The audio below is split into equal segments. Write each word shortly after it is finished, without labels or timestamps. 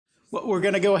Well, we're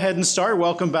going to go ahead and start.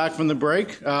 Welcome back from the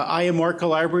break. I am Mark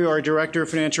Calabria, our Director of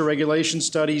Financial Regulation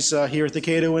Studies here at the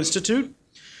Cato Institute.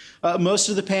 Most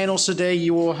of the panels today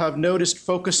you will have noticed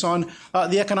focus on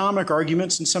the economic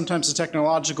arguments and sometimes the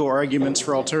technological arguments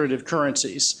for alternative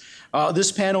currencies.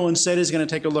 This panel instead is going to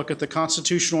take a look at the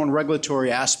constitutional and regulatory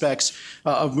aspects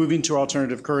of moving to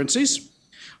alternative currencies.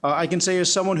 I can say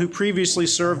as someone who previously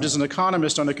served as an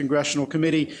economist on a congressional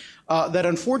committee that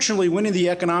unfortunately winning the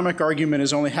economic argument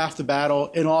is only half the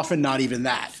battle and often not even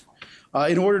that.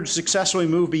 In order to successfully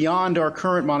move beyond our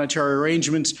current monetary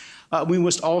arrangements, we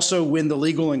must also win the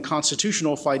legal and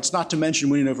constitutional fights, not to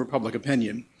mention winning over public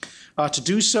opinion. To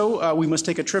do so, we must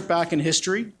take a trip back in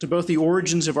history to both the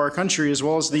origins of our country as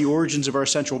well as the origins of our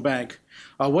central bank.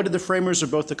 What did the framers of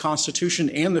both the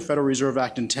Constitution and the Federal Reserve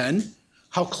Act intend?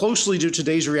 How closely do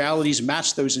today's realities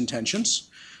match those intentions?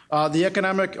 The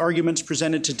economic arguments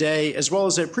presented today, as well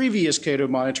as at previous Cato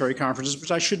monetary conferences,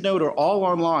 which I should note are all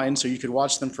online, so you could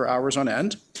watch them for hours on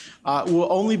end,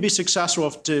 will only be successful,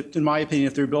 in my opinion,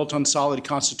 if they're built on solid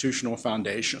constitutional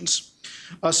foundations.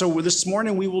 So this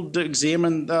morning we will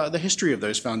examine the history of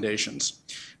those foundations.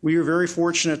 We are very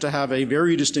fortunate to have a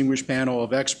very distinguished panel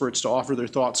of experts to offer their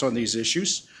thoughts on these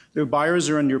issues. Their bios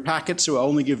are in your packets, so I'll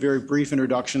only give very brief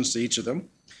introductions to each of them.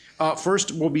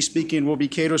 First, we'll be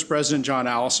Cato's President John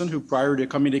Allison, who prior to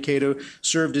coming to Cato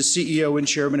served as CEO and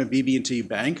chairman of BB&T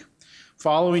Bank.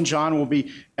 Following John will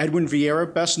be Edwin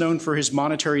Vieira, best known for his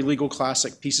monetary legal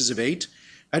classic Pieces of Eight.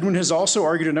 Edwin has also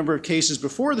argued a number of cases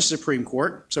before the Supreme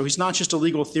Court, so he's not just a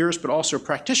legal theorist, but also a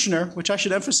practitioner, which I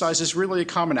should emphasize is really a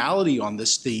commonality on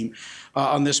this theme,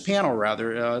 on this panel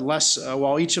rather.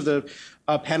 While each of the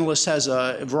panelists has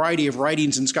a variety of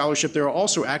writings and scholarship, there are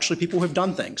also actually people who have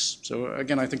done things. So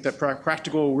again, I think that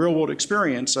practical real-world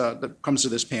experience that comes to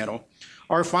this panel.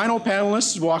 Our final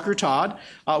panelist is Walker Todd.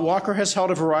 Walker has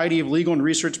held a variety of legal and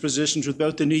research positions with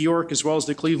both the New York as well as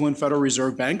the Cleveland Federal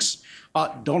Reserve Banks.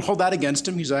 Don't hold that against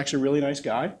him. He's actually a really nice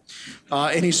guy.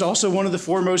 And he's also one of the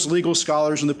foremost legal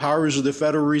scholars on the powers of the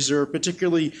Federal Reserve,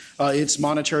 particularly its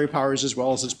monetary powers as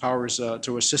well as its powers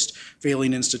to assist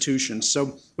failing institutions.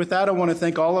 So with that, I want to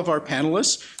thank all of our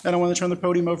panelists, and I want to turn the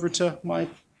podium over to my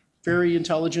very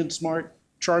intelligent, smart,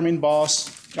 charming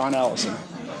boss, John Allison.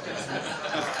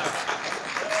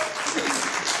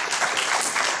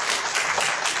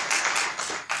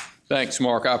 Thanks,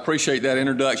 Mark. I appreciate that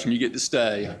introduction. You get to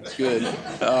stay. It's good.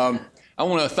 I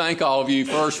want to thank all of you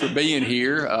first for being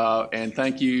here, and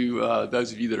thank you,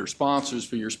 those of you that are sponsors,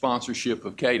 for your sponsorship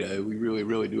of Cato. We really,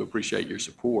 really do appreciate your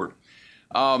support.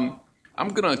 I'm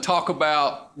going to talk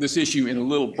about this issue in a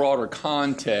little broader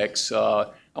context. I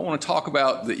want to talk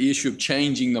about the issue of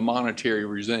changing the monetary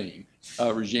regime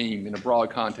in a broad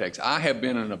context. I have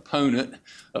been an opponent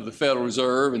of the Federal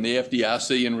Reserve and the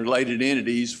FDIC and related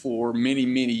entities for many,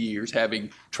 many years, having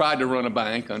tried to run a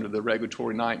bank under the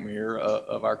regulatory nightmare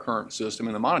of our current system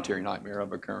and the monetary nightmare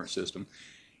of our current system.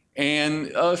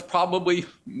 And probably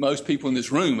most people in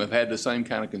this room have had the same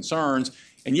kind of concerns,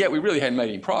 and yet we really hadn't made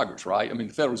any progress, right? I mean,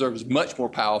 the Federal Reserve is much more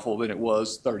powerful than it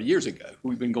was 30 years ago.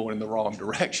 We've been going in the wrong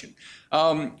direction.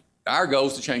 Our goal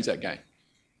is to change that game.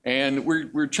 And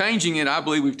we're changing it. I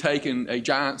believe we've taken a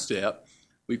giant step.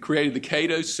 We've created the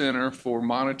Cato Center for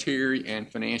Monetary and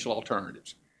Financial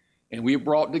Alternatives. And we have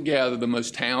brought together the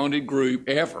most talented group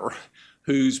ever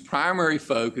whose primary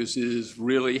focus is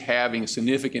really having a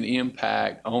significant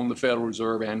impact on the Federal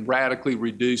Reserve and radically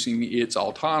reducing its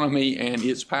autonomy and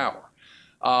its power.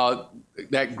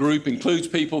 That group includes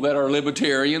people that are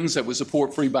libertarians that would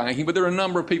support free banking, but there are a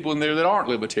number of people in there that aren't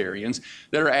libertarians,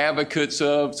 that are advocates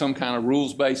of some kind of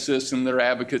rules-based system, that are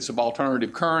advocates of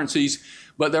alternative currencies,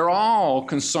 but they're all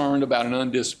concerned about an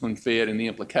undisciplined Fed and the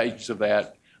implications of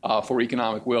that for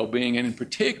economic well-being, and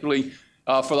particularly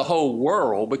for the whole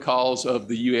world because of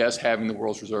the U.S. having the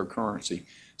world's reserve currency.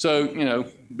 So, you know,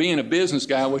 being a business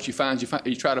guy, what you find,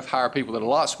 you try to hire people that are a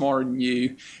lot smarter than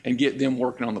you and get them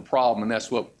working on the problem, and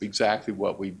that's exactly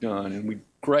what we've done. And we're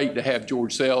great to have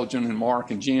George Selgin and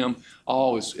Mark and Jim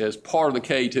all as part of the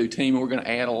K2 team. We're going to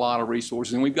add a lot of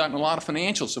resources, and we've gotten a lot of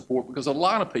financial support because a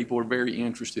lot of people are very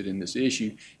interested in this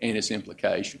issue and its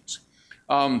implications.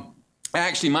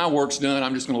 Actually, my work's done.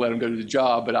 I'm just going to let them go to the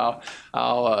job, but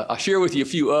I'll share with you a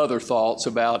few other thoughts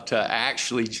about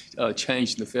actually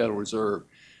changing the Federal Reserve.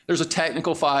 There's a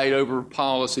technical fight over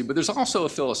policy, but there's also a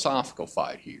philosophical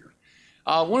fight here.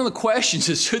 One of the questions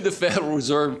is, should the Federal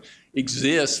Reserve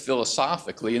exist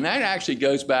philosophically? And that actually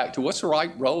goes back to what's the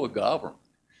right role of government.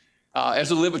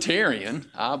 As a libertarian,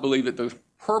 I believe that the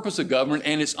purpose of government,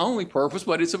 and its only purpose,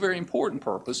 but it's a very important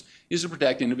purpose, is to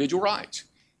protect individual rights.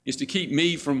 Is to keep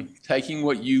me from taking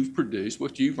what you've produced,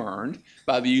 what you've earned,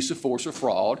 by the use of force or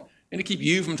fraud, and to keep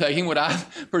you from taking what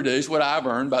I've produced, what I've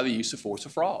earned by the use of force or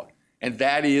fraud. And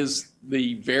that is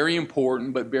the very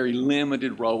important but very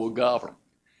limited role of government.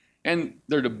 And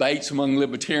there are debates among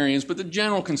libertarians, but the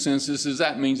general consensus is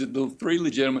that means that the three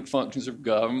legitimate functions of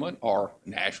government are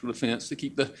national defense to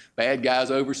keep the bad guys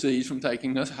overseas from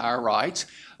taking us our rights,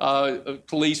 a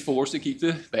police force to keep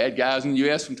the bad guys in the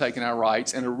U.S. from taking our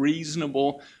rights, and a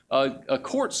reasonable a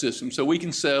court system so we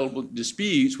can settle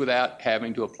disputes without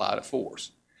having to apply to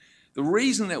force. The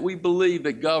reason that we believe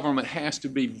that government has to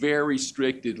be very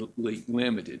strictly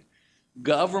limited,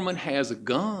 government has a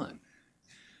gun.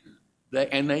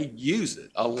 And they use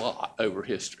it a lot over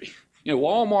history. You know,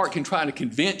 Walmart can try to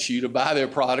convince you to buy their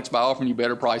products by offering you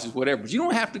better prices, whatever, but you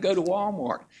don't have to go to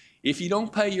Walmart. If you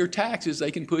don't pay your taxes, they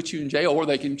can put you in jail or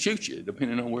they can shoot you,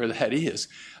 depending on where that is.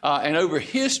 And over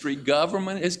history,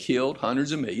 government has killed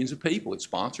hundreds of millions of people. It's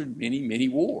sponsored many, many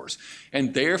wars.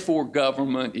 And therefore,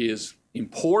 government is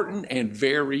important and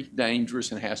very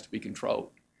dangerous and has to be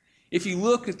controlled. If you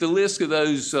look at the list of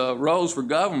those roles for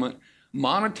government,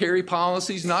 monetary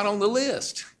policy is not on the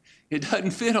list. It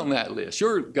doesn't fit on that list.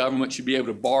 Your government should be able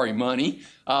to borrow money,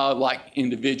 like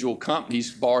individual companies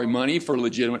borrow money for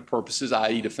legitimate purposes,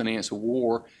 i.e. to finance a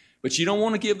war, but you don't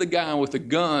want to give the guy with the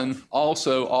gun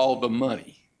also all the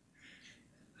money.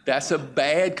 That's a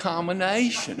bad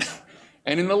combination.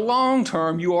 And in the long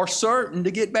term, you are certain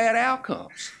to get bad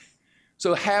outcomes.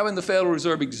 So having the Federal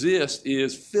Reserve exist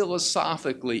is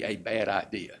philosophically a bad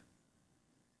idea.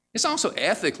 It's also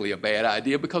ethically a bad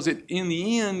idea because it, in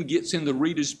the end, gets in the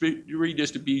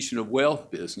redistribution of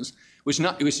wealth business, which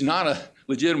is not a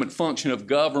legitimate function of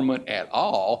government at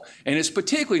all, and it's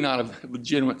particularly not a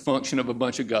legitimate function of a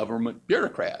bunch of government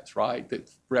bureaucrats, right, that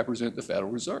represent the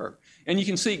Federal Reserve. And you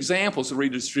can see examples of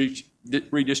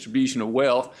redistribution of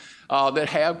wealth that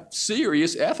have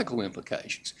serious ethical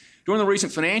implications. During the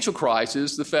recent financial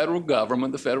crisis, the federal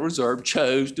government, the Federal Reserve,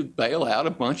 chose to bail out a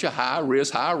bunch of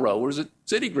high-risk, high-rollers at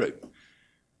Citigroup.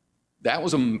 That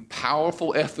was a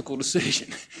powerful ethical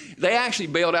decision. They actually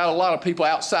bailed out a lot of people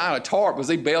outside of TARP because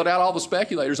they bailed out all the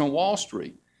speculators on Wall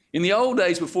Street. In the old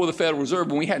days before the Federal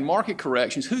Reserve, when we had market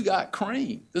corrections, who got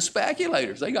creamed? The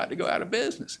speculators. They got to go out of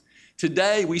business.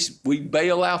 Today, we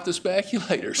bail out the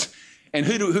speculators. And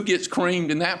who gets creamed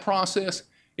in that process?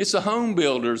 It's the home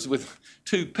builders with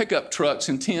 2 pickup trucks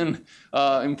and 10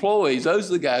 employees. Those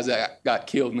are the guys that got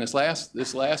killed in this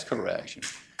last correction.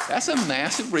 That's a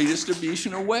massive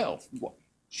redistribution of wealth.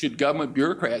 Should government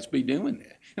bureaucrats be doing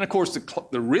that? And of course,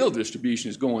 the real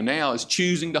distribution is going now is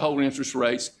choosing to hold interest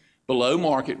rates below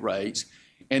market rates,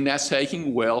 and that's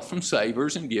taking wealth from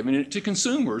savers and giving it to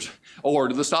consumers or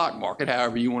to the stock market,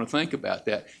 however you want to think about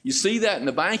that. You see that in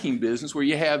the banking business where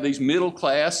you have these middle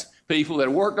class people that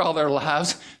have worked all their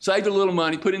lives, saved a little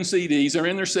money, put in CDs, they're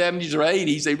in their 70s or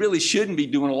 80s, they really shouldn't be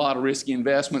doing a lot of risky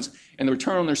investments, and the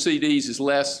return on their CDs is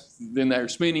less than their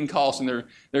spending costs, and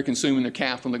they're consuming their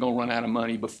capital, and they're going to run out of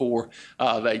money before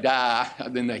they die,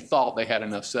 than they thought they had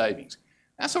enough savings.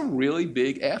 That's a really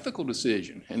big ethical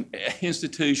decision, and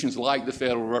institutions like the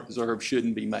Federal Reserve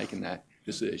shouldn't be making that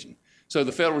decision. So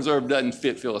the Federal Reserve doesn't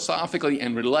fit philosophically,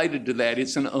 and related to that,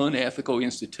 it's an unethical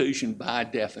institution by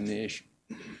definition.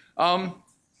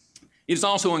 It's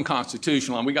also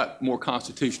unconstitutional, and we got more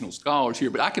constitutional scholars here,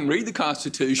 but I can read the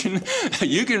Constitution.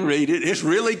 You can read it. It's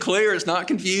really clear. It's not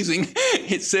confusing.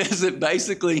 It says that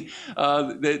basically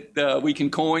we can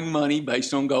coin money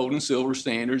based on gold and silver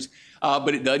standards,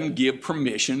 but it doesn't give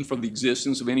permission for the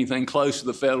existence of anything close to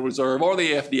the Federal Reserve or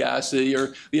the FDIC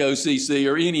or the OCC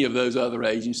or any of those other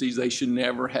agencies. They should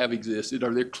never have existed,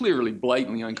 or they're clearly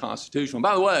blatantly unconstitutional.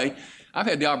 By the way, I've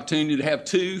had the opportunity to have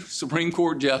 2 Supreme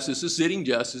Court justices, sitting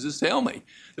justices, tell me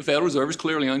the Federal Reserve is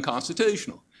clearly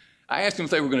unconstitutional. I asked them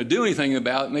if they were going to do anything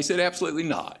about it, and they said absolutely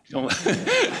not.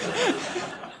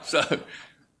 So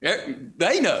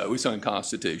they know it's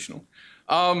unconstitutional.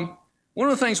 One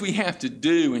of the things we have to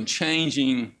do in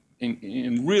changing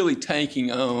and really taking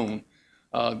on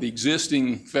the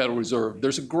existing Federal Reserve,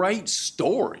 there's a great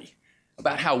story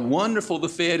about how wonderful the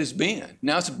Fed has been.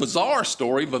 Now, it's a bizarre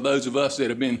story for those of us that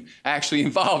have been actually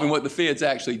involved in what the Fed's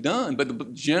actually done, but the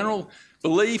general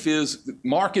belief is that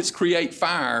markets create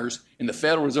fires and the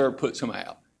Federal Reserve puts them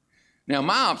out. Now,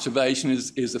 my observation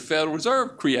is the Federal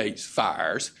Reserve creates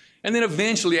fires, and then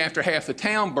eventually, after half the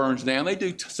town burns down, they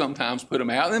do sometimes put them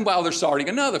out, and then while they're starting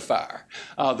another fire.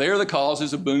 They're the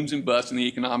causes of booms and busts in the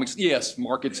economics. Yes,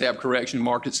 markets have correction,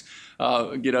 markets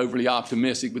get overly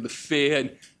optimistic, but the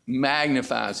Fed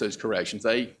magnifies those corrections.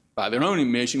 They, by their own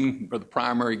admission, are the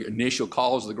primary initial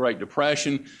cause of the Great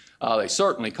Depression. They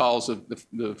certainly caused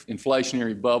the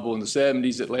inflationary bubble in the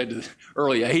 70s that led to the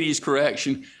early 80s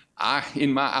correction.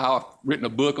 I've written a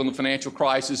book on the financial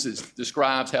crisis that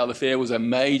describes how the Fed was a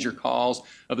major cause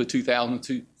of the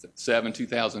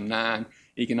 2007-2009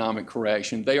 economic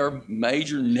correction. They are a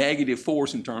major negative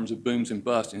force in terms of booms and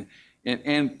busts.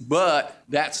 But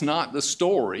that's not the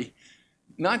story.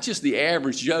 Not just the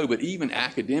average Joe, but even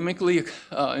academically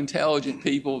intelligent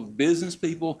people, business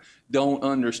people don't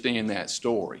understand that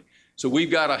story. So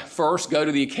we've got to first go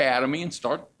to the academy and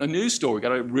start a new story. We've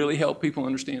got to really help people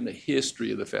understand the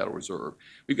history of the Federal Reserve.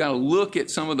 We've got to look at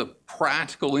some of the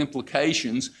practical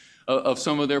implications of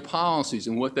some of their policies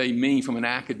and what they mean from an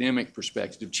academic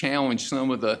perspective, challenge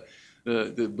some of the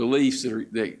beliefs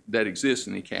that exist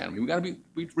in the academy. We've got to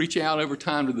reach out over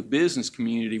time to the business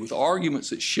community with arguments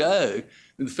that show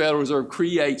that the Federal Reserve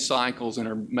creates cycles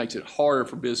and makes it harder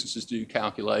for businesses to do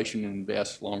calculation and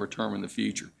invest longer term in the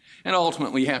future. And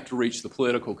ultimately, you have to reach the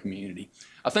political community.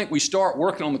 I think we start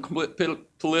working on the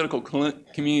political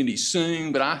community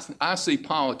soon, but I see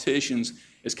politicians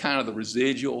as kind of the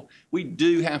residual. We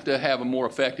do have to have a more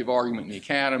effective argument in the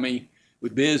academy,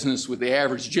 with business, with the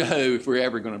average Joe, if we're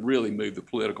ever going to really move the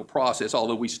political process,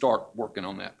 although we start working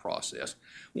on that process.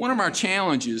 One of our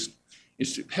challenges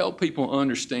is to help people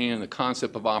understand the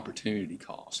concept of opportunity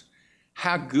cost.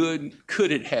 How good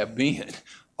could it have been?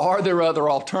 Are there other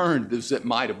alternatives that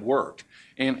might have worked?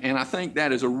 And I think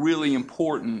that is a really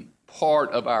important part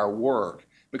of our work,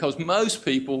 because most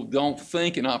people don't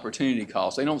think in opportunity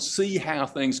costs. They don't see how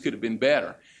things could have been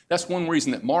better. That's one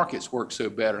reason that markets work so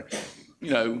better.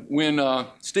 You know, when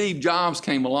Steve Jobs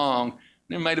came along,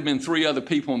 there might have been 3 other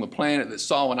people on the planet that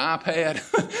saw an iPad,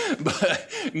 but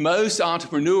most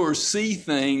entrepreneurs see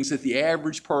things that the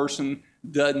average person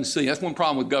doesn't see. That's one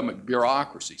problem with government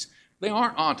bureaucracies. They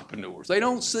aren't entrepreneurs. They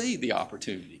don't see the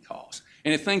opportunity cost.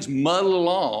 And if things muddle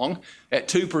along at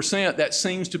 2%, that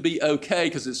seems to be okay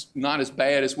because it's not as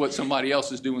bad as what somebody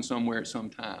else is doing somewhere at some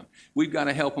time. We've got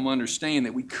to help them understand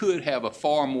that we could have a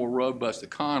far more robust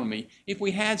economy if we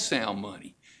had sound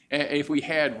money, if we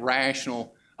had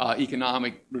rational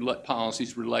economic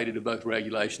policies related to both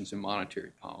regulations and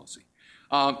monetary policy.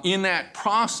 In that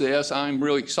process, I'm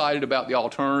really excited about the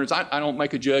alternatives. I don't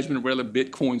make a judgment of whether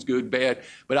Bitcoin's good, bad,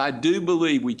 but I do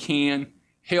believe we can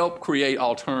help create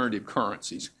alternative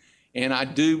currencies. And I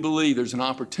do believe there's an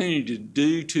opportunity to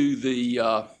do to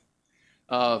the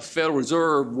Federal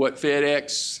Reserve what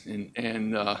FedEx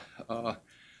and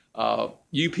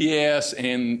UPS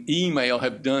and email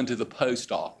have done to the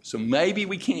post office. So maybe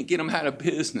we can't get them out of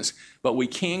business, but we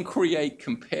can create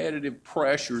competitive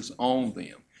pressures on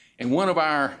them. And one of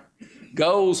our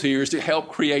goals here is to help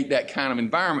create that kind of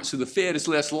environment so the Fed is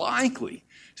less likely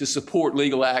to support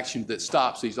legal action that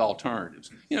stops these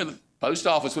alternatives. You know, the post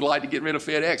office would like to get rid of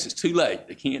FedEx. It's too late.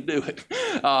 They can't do it.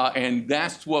 And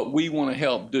that's what we want to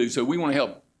help do. So we want to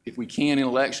help, if we can,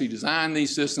 intellectually design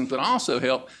these systems, but also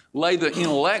help lay the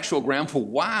intellectual ground for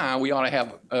why we ought to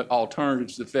have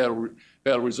alternatives to the Federal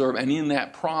Reserve, and in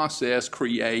that process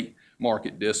create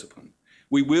market discipline.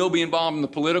 We will be involved in the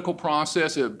political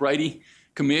process. The Brady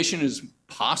Commission is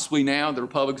possibly, now the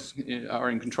Republicans are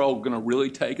in control, going to really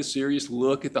take a serious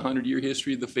look at the 100-year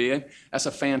history of the Fed. That's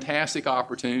a fantastic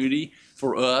opportunity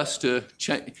for us to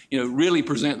really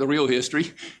present the real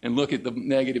history and look at the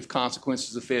negative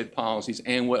consequences of Fed policies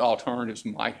and what alternatives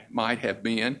might have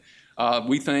been.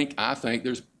 I think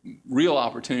there's real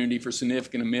opportunity for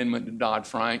significant amendment to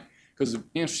Dodd-Frank, because the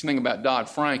interesting thing about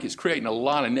Dodd-Frank is creating a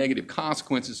lot of negative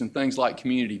consequences in things like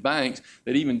community banks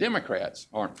that even Democrats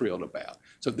aren't thrilled about.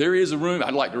 So there is a room.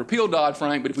 I'd like to repeal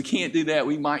Dodd-Frank, but if we can't do that,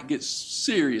 we might get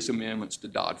serious amendments to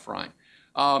Dodd-Frank.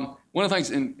 One of the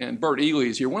things, and Bert Ely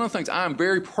is here, one of the things I'm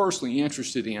very personally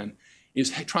interested in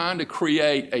is trying to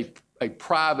create a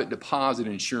private deposit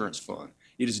insurance fund.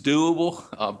 It is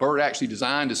doable. Bert actually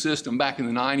designed a system back in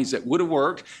the 90s that would have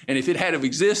worked, and if it had have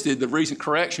existed, the recent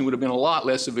correction would have been a lot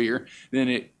less severe than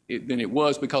it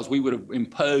was, because we would have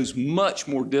imposed much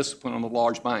more discipline on the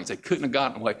large banks. They couldn't have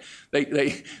gotten away.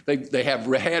 They have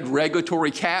had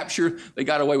regulatory capture. They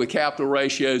got away with capital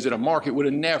ratios that a market would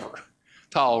have never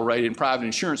tolerated, and private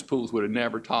insurance pools would have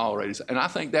never tolerated. And I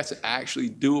think that's actually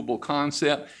a doable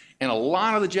concept. And a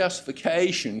lot of the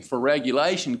justification for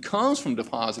regulation comes from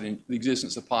the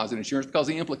existence of deposit insurance, because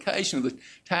the implication of the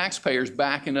taxpayers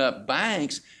backing up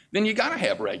banks, then you got to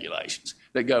have regulations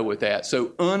that go with that. So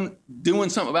doing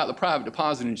something about the private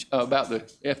deposit, about the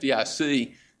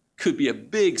FDIC, could be a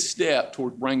big step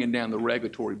toward bringing down the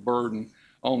regulatory burden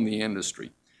on the industry.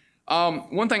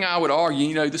 One thing I would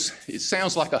argue, it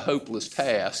sounds like a hopeless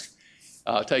task,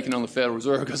 taking on the Federal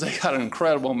Reserve, because they got an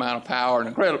incredible amount of power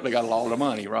and they got a lot of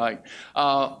money, right?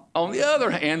 On the other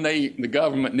hand, the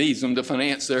government needs them to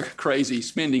finance their crazy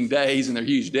spending days and their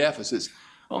huge deficits.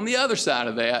 On the other side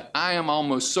of that, I am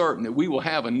almost certain that we will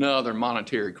have another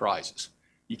monetary crisis.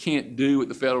 You can't do what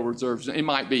the Federal Reserve, it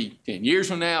might be 10 years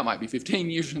from now, it might be 15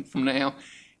 years from now.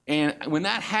 And when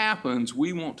that happens,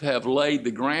 we want to have laid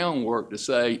the groundwork to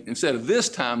say, instead of this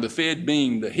time the Fed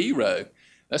being the hero,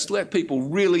 let's let people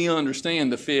really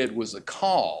understand the Fed was the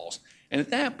cause. And at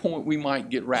that point, we might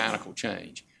get radical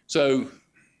change. So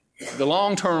the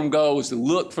long-term goal is to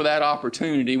look for that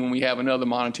opportunity when we have another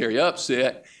monetary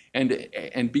upset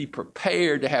and be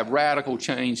prepared to have radical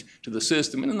change to the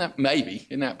system. And in that, maybe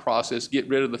in that process, get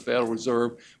rid of the Federal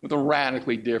Reserve with a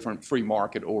radically different free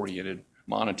market-oriented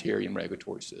monetary and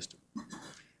regulatory system.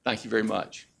 Thank you very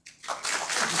much.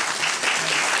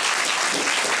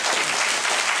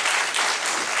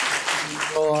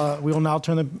 We will now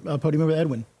turn the podium over to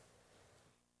Edwin.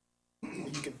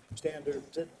 You can stand or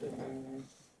sit.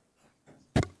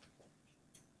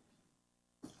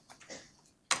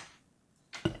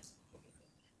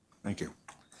 Thank you.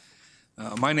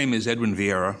 My name is Edwin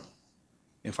Vieira.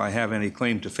 If I have any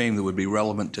claim to fame that would be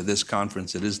relevant to this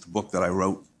conference, it is the book that I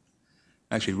wrote,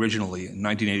 actually originally in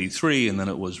 1983, and then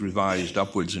it was revised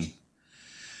upwards and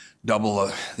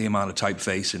double the amount of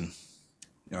typeface in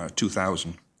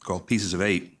 2000, called Pieces of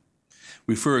Eight,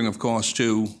 referring, of course,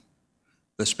 to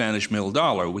the Spanish mill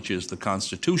dollar, which is the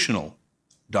constitutional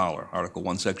dollar, Article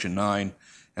 1, Section 9,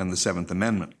 and the Seventh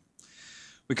Amendment.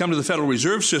 We come to the Federal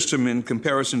Reserve System in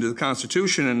comparison to the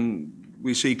Constitution, and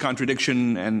we see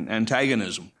contradiction and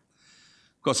antagonism.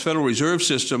 Of course, the Federal Reserve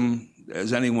System,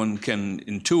 as anyone can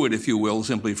intuit, if you will,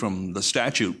 simply from the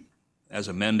statute as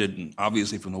amended and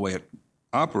obviously from the way it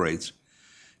operates,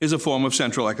 is a form of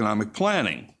central economic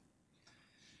planning.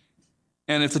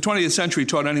 And if the 20th century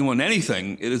taught anyone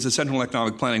anything, it is that central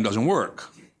economic planning doesn't work.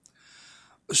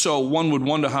 So one would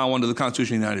wonder how, under the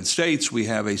Constitution of the United States, we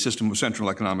have a system of central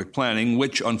economic planning,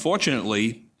 which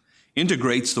unfortunately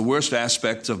integrates the worst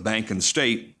aspects of bank and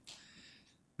state,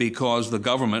 because the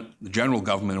government, the general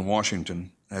government in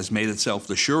Washington, has made itself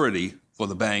the surety for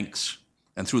the banks,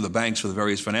 and through the banks for the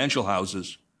various financial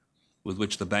houses with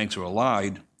which the banks are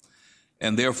allied,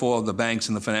 and therefore the banks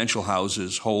and the financial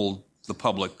houses hold the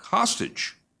public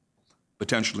hostage,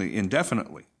 potentially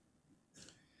indefinitely.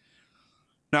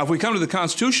 Now, if we come to the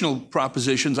constitutional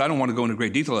propositions, I don't want to go into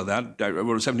great detail of that. I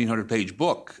wrote a 1,700-page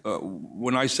book.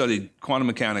 When I studied quantum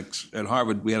mechanics at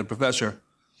Harvard, we had a professor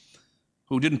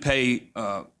who didn't pay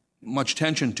much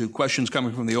attention to questions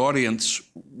coming from the audience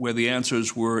where the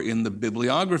answers were in the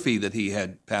bibliography that he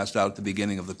had passed out at the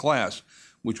beginning of the class,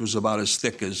 which was about as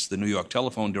thick as the New York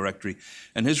telephone directory.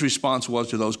 And his response was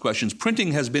to those questions,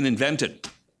 printing has been invented.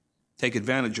 Take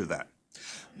advantage of that.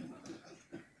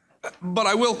 But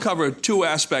I will cover two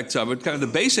aspects of it. Kind of the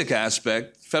basic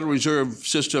aspect, Federal Reserve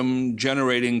System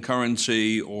generating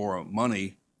currency or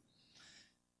money.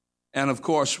 And of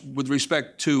course, with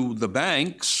respect to the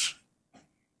banks,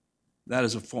 that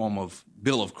is a form of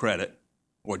bill of credit,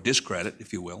 or discredit,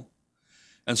 if you will.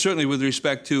 And certainly with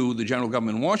respect to the general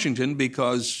government in Washington,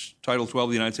 because Title 12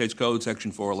 of the United States Code,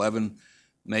 Section 411,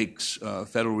 makes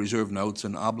Federal Reserve notes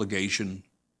an obligation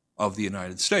of the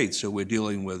United States. So we're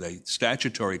dealing with a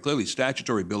statutory, clearly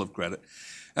statutory bill of credit.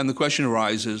 And the question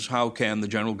arises, how can the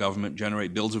general government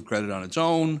generate bills of credit on its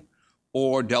own,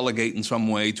 or delegate in some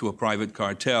way to a private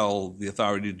cartel the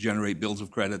authority to generate bills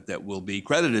of credit that will be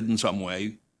credited in some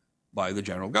way by the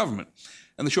general government?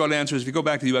 And the short answer is, if you go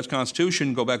back to the U.S.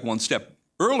 Constitution, go back one step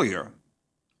earlier,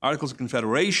 Articles of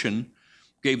Confederation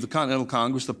gave the Continental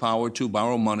Congress the power to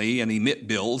borrow money and emit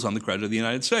bills on the credit of the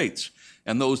United States.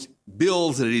 And those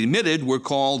bills that it emitted were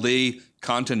called the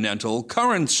continental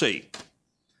currency.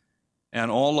 And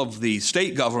all of the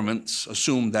state governments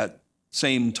assumed that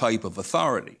same type of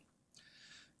authority.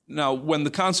 Now, when the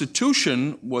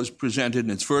Constitution was presented in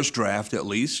its first draft, at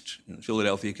least, in the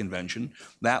Philadelphia Convention,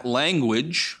 that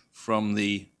language from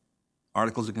the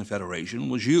Articles of Confederation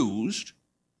was used.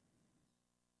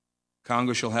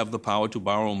 Congress shall have the power to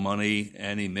borrow money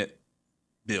and emit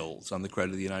bills on the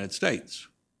credit of the United States.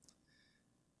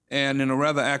 And in a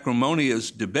rather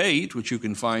acrimonious debate, which you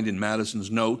can find in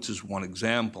Madison's notes as one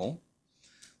example,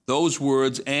 those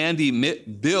words, and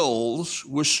emit bills,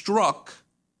 were struck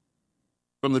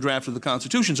from the draft of the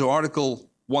Constitution. So Article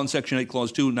 1, Section 8,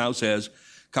 Clause 2 now says,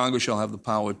 Congress shall have the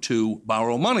power to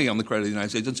borrow money on the credit of the United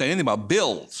States. It doesn't say anything about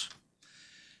bills.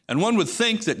 And one would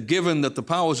think that given that the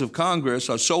powers of Congress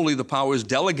are solely the powers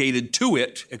delegated to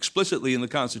it explicitly in the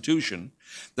Constitution,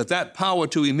 that that power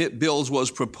to emit bills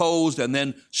was proposed and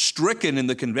then stricken in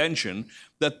the convention,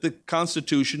 that the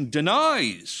Constitution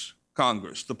denies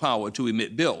Congress the power to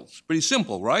emit bills. Pretty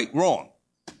simple, right? Wrong.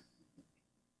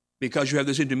 Because you have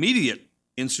this intermediate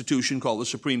institution called the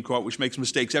Supreme Court, which makes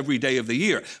mistakes every day of the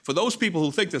year. For those people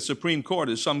who think the Supreme Court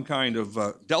is some kind of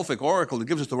Delphic oracle that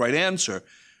gives us the right answer,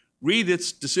 read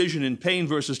its decision in Payne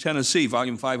versus Tennessee,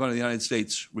 Volume 500 of the United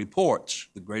States Reports,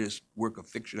 the greatest work of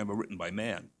fiction ever written by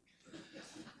man.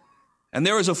 And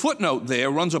there is a footnote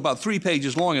there, runs about 3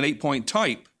 pages long in 8-point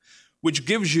type, which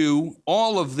gives you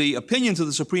all of the opinions of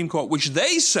the Supreme Court, which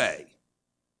they say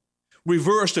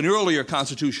reversed an earlier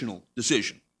constitutional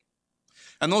decision.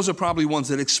 And those are probably ones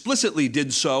that explicitly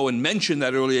did so and mentioned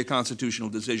that earlier constitutional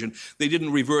decision. They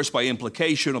didn't reverse by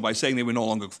implication or by saying they were no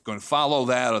longer going to follow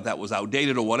that or that was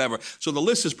outdated or whatever. So the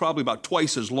list is probably about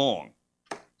twice as long.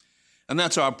 And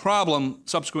that's our problem.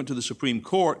 Subsequent to the Supreme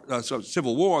Court,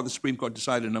 Civil War, the Supreme Court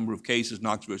decided a number of cases,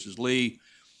 Knox versus Lee,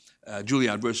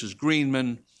 Juilliard versus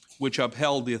Greenman, which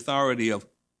upheld the authority of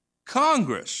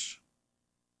Congress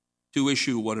to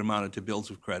issue what amounted to bills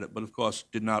of credit, but of course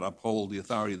did not uphold the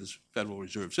authority of the Federal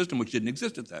Reserve System, which didn't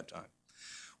exist at that time.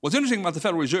 What's interesting about the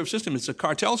Federal Reserve System is it's a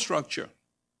cartel structure.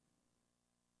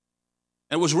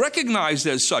 And it was recognized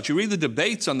as such. You read the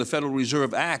debates on the Federal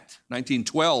Reserve Act,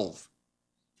 1912,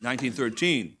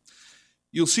 1913.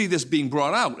 You'll see this being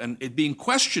brought out and it being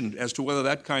questioned as to whether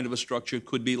that kind of a structure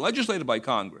could be legislated by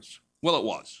Congress. Well, it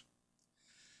was.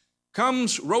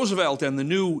 Comes Roosevelt and the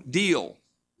New Deal.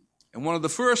 And one of the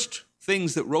first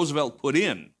things that Roosevelt put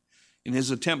in his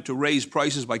attempt to raise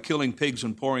prices by killing pigs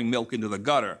and pouring milk into the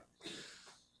gutter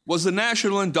was the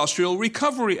National Industrial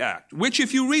Recovery Act, which,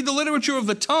 if you read the literature of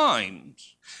the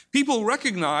times, people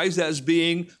recognized as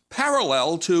being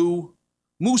parallel to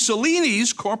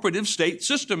Mussolini's corporative state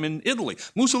system in Italy.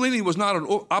 Mussolini was not an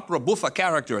opera buffa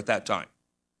character at that time.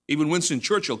 Even Winston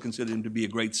Churchill considered him to be a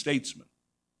great statesman.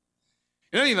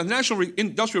 In any event, the National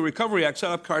Industrial Recovery Act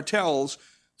set up cartels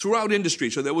throughout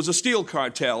industry. So there was a steel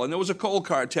cartel, and there was a coal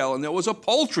cartel, and there was a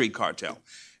poultry cartel.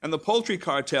 And the poultry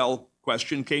cartel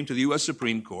question came to the U.S.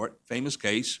 Supreme Court, famous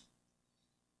case,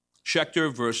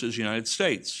 Schechter versus United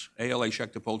States, ALA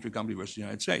Schechter Poultry Company versus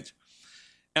United States.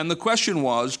 And the question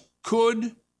was,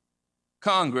 could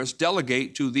Congress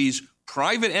delegate to these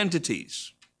private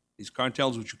entities, these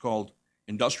cartels which are called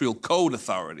industrial code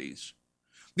authorities,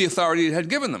 the authority it had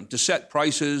given them to set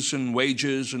prices and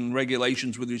wages and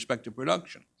regulations with respect to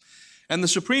production? And the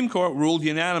Supreme Court ruled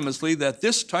unanimously that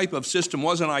this type of system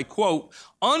was, and I quote,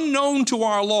 unknown to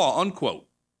our law, unquote.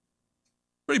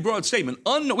 Pretty broad statement.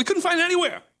 Unknown. We couldn't find it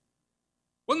anywhere.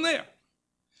 Wasn't there.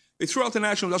 They threw out the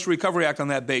National Industrial Recovery Act on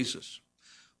that basis.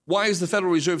 Why is the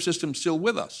Federal Reserve System still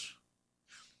with us?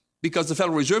 Because the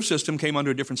Federal Reserve System came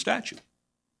under a different statute.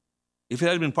 If it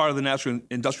had been part of the National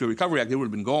Industrial Recovery Act, it would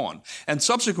have been gone. And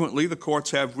subsequently, the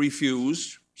courts have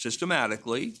refused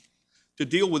systematically to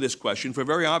deal with this question for a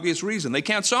very obvious reason. They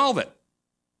can't solve it.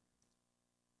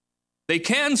 They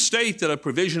can state that a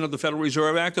provision of the Federal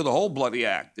Reserve Act or the whole bloody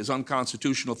act is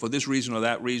unconstitutional for this reason or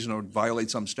that reason or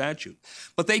violates some statute.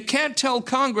 But they can't tell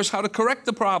Congress how to correct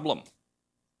the problem.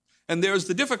 And there's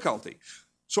the difficulty.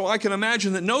 So I can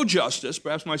imagine that no justice,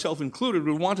 perhaps myself included,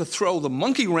 would want to throw the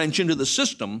monkey wrench into the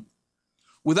system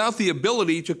without the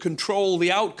ability to control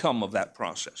the outcome of that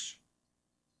process.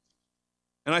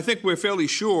 And I think we're fairly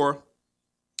sure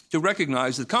to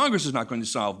recognize that Congress is not going to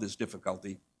solve this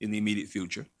difficulty in the immediate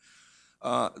future.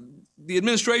 The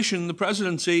administration, the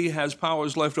presidency, has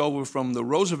powers left over from the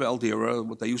Roosevelt era,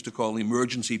 what they used to call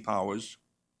emergency powers.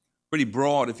 Pretty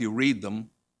broad if you read them.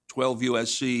 12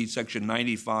 U.S.C. Section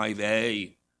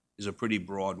 95A is a pretty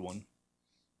broad one.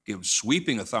 Gives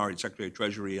sweeping authority to Secretary of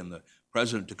Treasury and the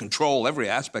President to control every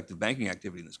aspect of banking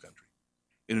activity in this country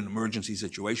in an emergency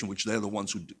situation, which they're the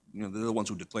ones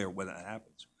who declare when that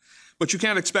happens. But you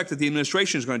can't expect that the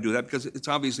administration is going to do that because it's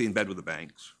obviously in bed with the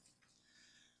banks.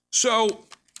 So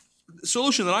the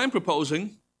solution that I'm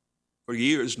proposing for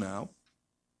years now,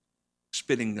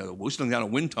 whistling down a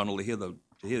wind tunnel to hear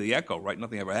the echo, right?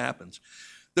 Nothing ever happens.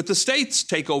 That the states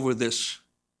take over this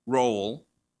role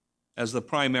as the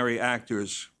primary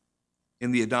actors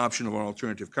in the adoption of an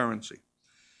alternative currency.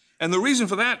 And the reason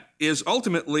for that is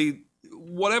ultimately,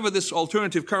 whatever this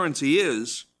alternative currency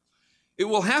is, it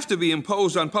will have to be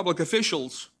imposed on public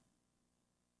officials,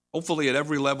 hopefully at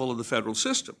every level of the federal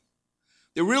system.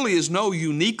 There really is no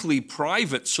uniquely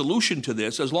private solution to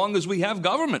this as long as we have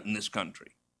government in this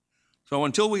country. So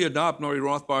until we adopt Murray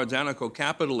Rothbard's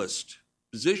anarcho-capitalist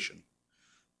position,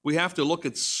 we have to look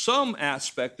at some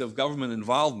aspect of government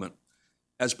involvement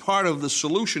as part of the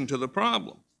solution to the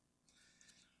problem.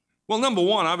 Well, number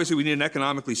one, obviously we need an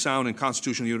economically sound and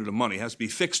constitutional unit of money. It has to be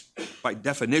fixed by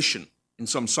definition in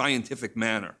some scientific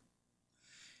manner.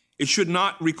 It should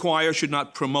not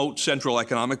promote central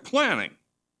economic planning.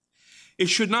 It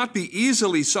should not be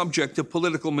easily subject to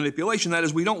political manipulation. That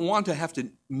is, we don't want to have to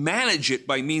manage it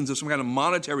by means of some kind of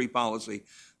monetary policy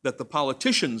that the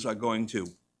politicians are going to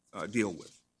deal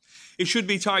with. It should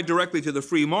be tied directly to the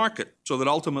free market so that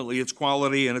ultimately its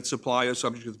quality and its supply are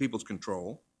subject to the people's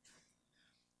control.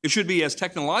 It should be as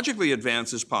technologically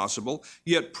advanced as possible,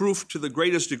 yet proof to the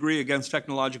greatest degree against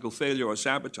technological failure or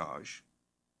sabotage.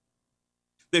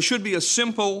 There should be a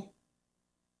simple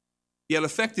yet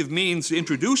effective means to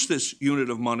introduce this unit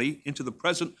of money into the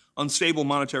present unstable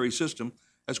monetary system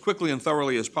as quickly and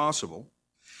thoroughly as possible.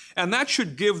 And that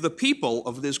should give the people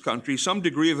of this country some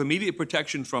degree of immediate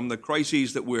protection from the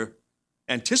crises that we're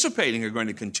anticipating are going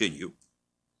to continue,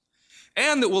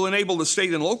 and that will enable the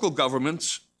state and local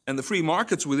governments and the free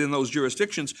markets within those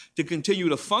jurisdictions to continue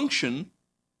to function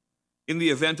in the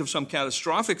event of some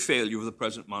catastrophic failure of the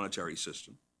present monetary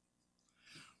system.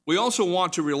 We also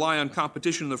want to rely on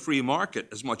competition in the free market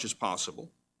as much as possible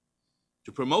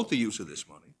to promote the use of this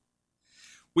money.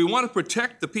 We want to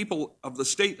protect the people of the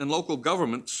state and local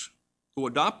governments who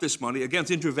adopt this money against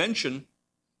intervention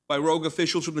by rogue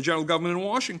officials from the general government in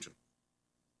Washington.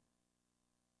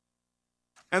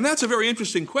 And that's a very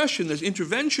interesting question, this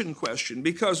intervention question,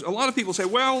 because a lot of people say,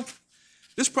 well,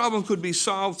 this problem could be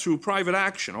solved through private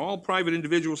action. All private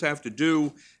individuals have to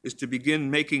do is to begin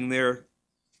making their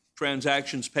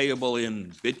transactions payable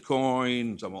in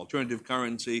Bitcoin, some alternative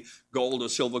currency, gold or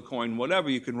silver coin, whatever.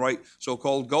 You can write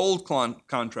so-called gold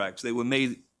contracts. They were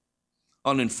made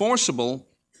unenforceable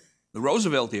the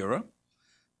Roosevelt era,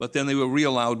 but then they were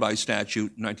reallowed by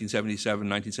statute in 1977,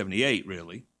 1978,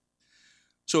 really.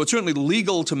 So it's certainly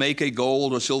legal to make a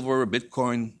gold or silver or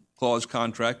Bitcoin clause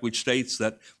contract which states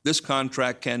that this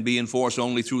contract can be enforced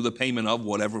only through the payment of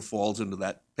whatever falls into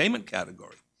that payment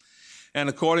category. And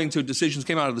according to decisions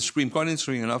came out of the Supreme Court,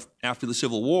 interesting enough, after the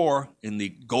Civil War, in the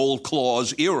gold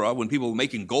clause era, when people were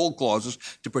making gold clauses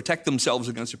to protect themselves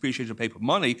against appreciation of paper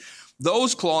money,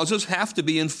 those clauses have to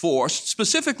be enforced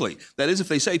specifically. That is, if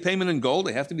they say payment in gold,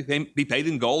 they have to be paid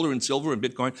in gold or in silver or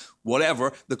Bitcoin,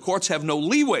 whatever. The courts have no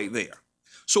leeway there.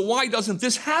 So why doesn't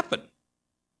this happen?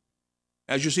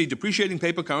 As you see, depreciating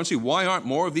paper currency, why aren't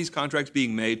more of these contracts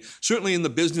being made, certainly in the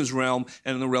business realm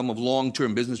and in the realm of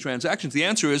long-term business transactions? The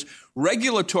answer is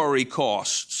regulatory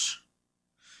costs.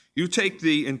 You take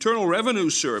the Internal Revenue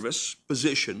Service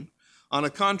position on a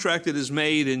contract that is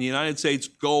made in the United States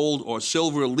gold or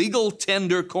silver legal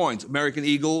tender coins, American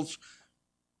Eagles,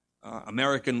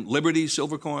 American Liberty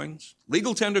silver coins,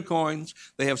 legal tender coins.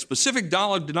 They have specific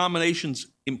dollar denominations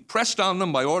impressed on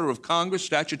them by order of Congress,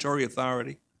 statutory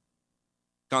authority.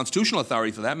 Constitutional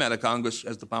authority, for that matter. Congress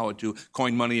has the power to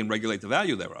coin money and regulate the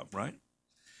value thereof, right?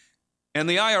 And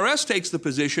the IRS takes the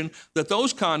position that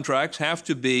those contracts have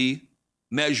to be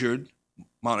measured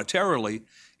monetarily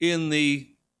in the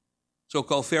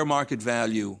so-called fair market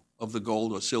value of the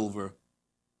gold or silver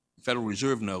Federal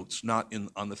Reserve notes, not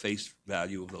on the face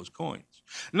value of those coins.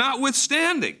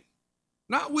 Notwithstanding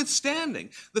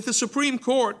that the Supreme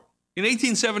Court in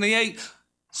 1878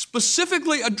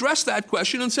 specifically addressed that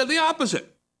question and said the opposite.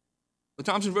 The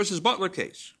Thompson versus Butler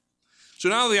case. So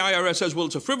now the IRS says, well,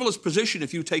 it's a frivolous position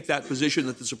if you take that position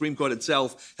that the Supreme Court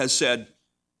itself has said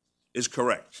is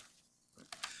correct.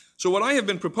 So what I have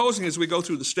been proposing as we go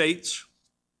through the states,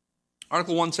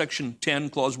 Article 1, Section 10,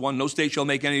 Clause 1, no state shall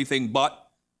make anything but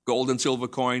gold and silver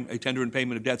coin a tender in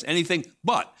payment of debts, anything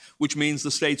but, which means the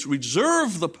states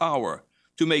reserve the power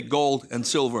to make gold and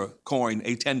silver coin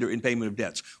a tender in payment of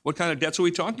debts. What kind of debts are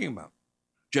we talking about?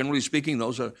 Generally speaking,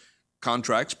 those are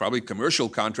contracts, probably commercial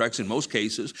contracts in most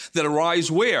cases, that arise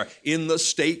where? In the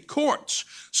state courts.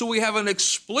 So we have an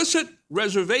explicit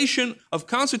reservation of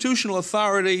constitutional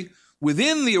authority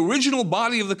within the original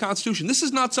body of the Constitution. This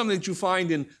is not something that you find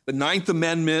in the 9th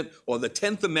Amendment or the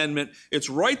 10th Amendment.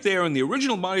 It's right there in the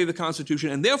original body of the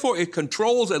Constitution, and therefore it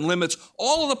controls and limits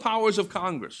all of the powers of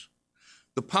Congress.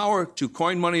 The power to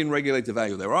coin money and regulate the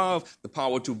value thereof, the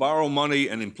power to borrow money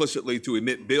and implicitly to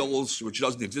emit bills, which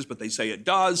doesn't exist, but they say it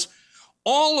does.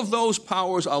 All of those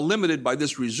powers are limited by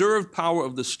this reserved power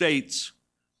of the states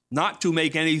not to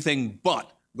make anything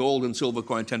but gold and silver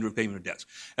coin tender of payment of debts.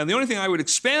 And the only thing I would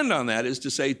expand on that is to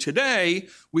say today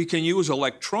we can use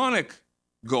electronic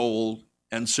gold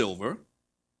and silver,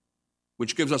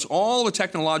 which gives us all the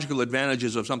technological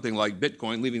advantages of something like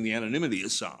Bitcoin, leaving the anonymity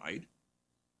aside,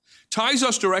 ties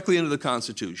us directly into the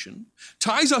Constitution,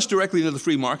 ties us directly into the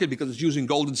free market because it's using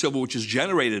gold and silver, which is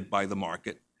generated by the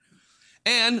market,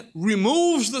 and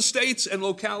removes the states and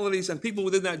localities and people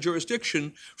within that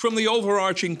jurisdiction from the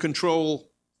overarching control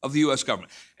of the U.S.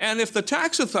 government. And if the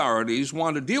tax authorities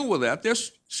want to deal with that, their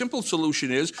simple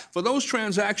solution is, for those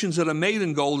transactions that are made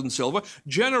in gold and silver,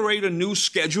 generate a new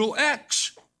Schedule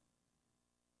X.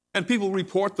 And people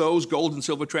report those gold and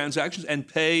silver transactions and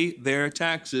pay their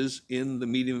taxes in the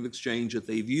medium of exchange that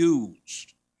they've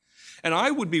used. And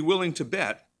I would be willing to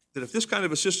bet that if this kind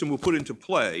of a system were put into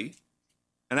play,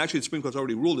 and actually the Supreme Court's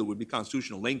already ruled it would be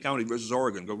constitutional, Lane County versus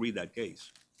Oregon, go read that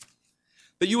case,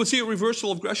 that you would see a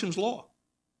reversal of Gresham's law.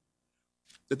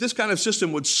 That this kind of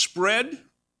system would spread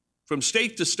from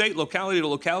state to state, locality to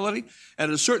locality,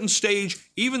 and at a certain stage,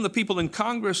 even the people in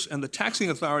Congress and the taxing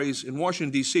authorities in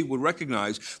Washington, D.C. would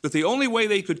recognize that the only way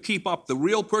they could keep up the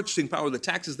real purchasing power of the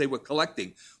taxes they were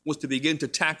collecting was to begin to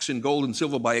tax in gold and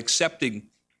silver by accepting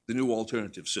the new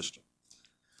alternative system.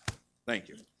 Thank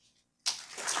you.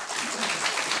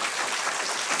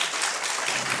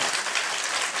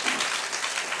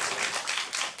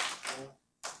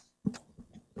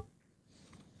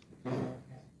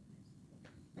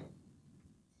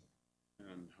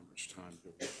 Time do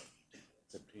we have?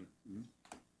 15.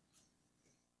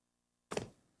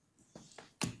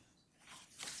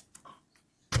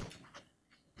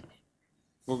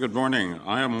 Well, good morning.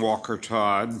 I am Walker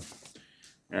Todd,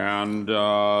 and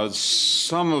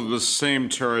some of the same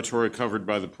territory covered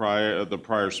by the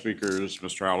prior speakers,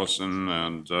 Mr. Allison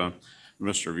and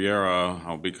Mr. Vieira,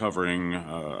 I'll be covering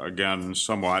again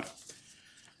somewhat.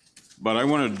 But I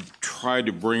want to try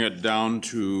to bring it down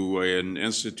to an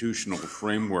institutional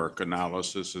framework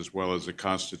analysis as well as a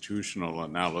constitutional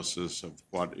analysis of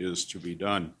what is to be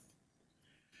done.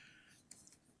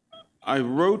 I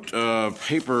wrote a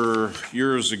paper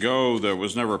years ago that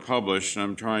was never published, and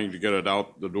I'm trying to get it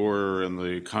out the door in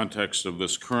the context of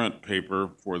this current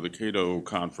paper for the Cato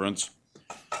Conference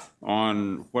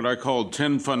on what I called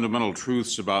 10 Fundamental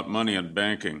Truths About Money and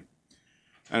Banking.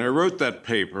 And I wrote that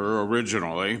paper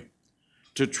originally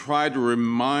to try to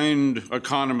remind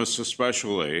economists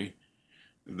especially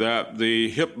that the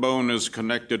hip bone is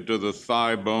connected to the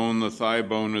thigh bone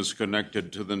is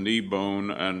connected to the knee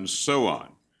bone, and so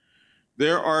on.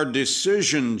 There are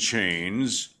decision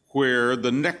chains where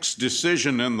the next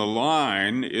decision in the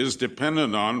line is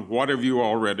dependent on what have you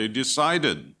already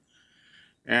decided.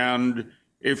 And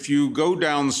if you go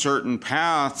down certain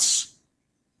paths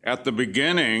at the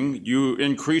beginning, you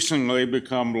increasingly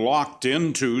become locked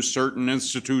into certain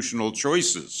institutional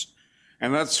choices.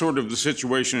 And that's sort of the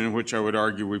situation in which I would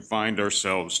argue we find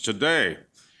ourselves today.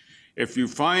 If you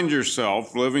find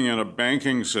yourself living in a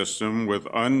banking system with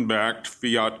unbacked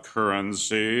fiat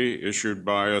currency issued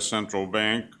by a central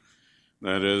bank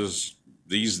that is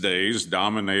these days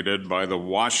dominated by the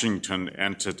Washington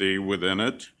entity within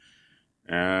it,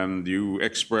 and you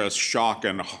express shock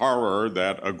and horror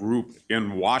that a group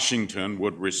in Washington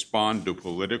would respond to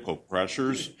political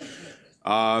pressures,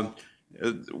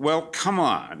 well, come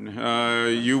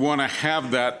on. You want to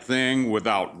have that thing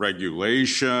without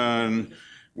regulation,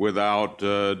 without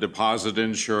deposit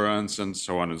insurance, and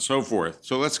so on and so forth.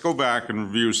 So let's go back and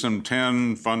review some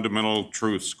 10 fundamental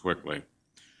truths quickly.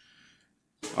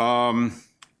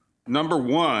 Number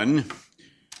one,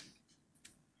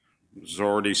 was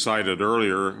already cited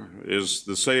earlier, is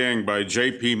the saying by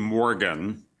J.P.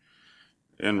 Morgan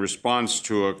in response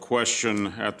to a question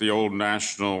at the old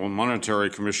National Monetary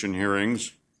Commission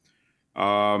hearings.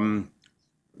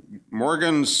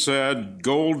 Morgan said,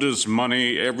 gold is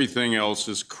money, everything else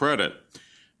is credit.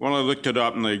 Well, I looked it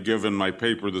up and they give in my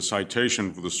paper the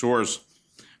citation for the source.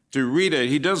 To read it,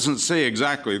 he doesn't say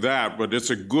exactly that, but it's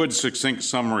a good succinct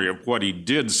summary of what he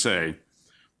did say.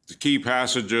 The key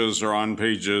passages are on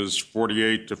pages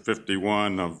 48 to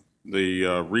 51 of the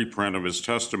reprint of his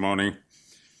testimony.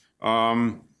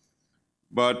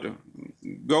 But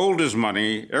gold is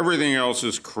money, everything else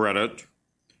is credit.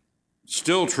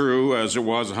 Still true as it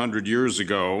was 100 years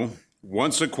ago.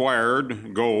 Once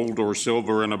acquired, gold or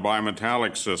silver in a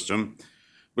bimetallic system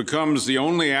becomes the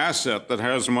only asset that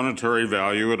has monetary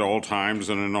value at all times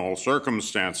and in all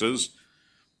circumstances.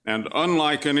 And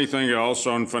unlike anything else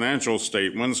on financial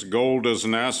statements, gold as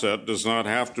an asset does not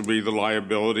have to be the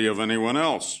liability of anyone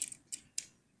else.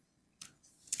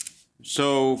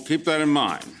 So keep that in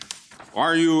mind.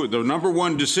 The number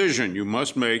one decision you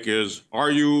must make is,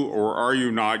 are you or are you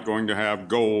not going to have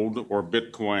gold or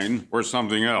Bitcoin or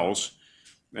something else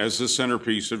as the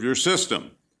centerpiece of your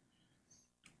system?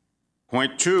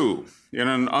 Point two, in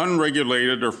an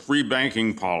unregulated or free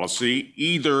banking policy,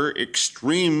 either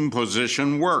extreme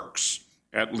position works,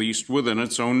 at least within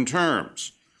its own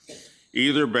terms.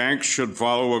 Either banks should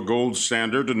follow a gold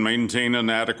standard and maintain an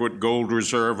adequate gold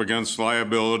reserve against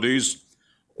liabilities,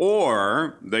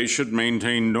 or they should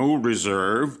maintain no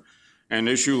reserve and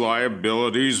issue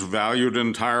liabilities valued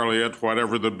entirely at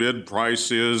whatever the bid price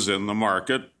is in the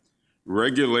market,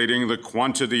 regulating the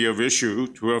quantity of issue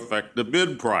to affect the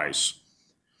bid price.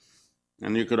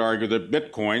 And you could argue that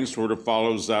Bitcoin sort of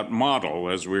follows that model,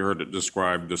 as we heard it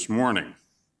described this morning.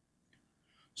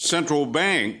 Central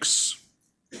banks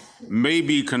may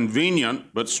be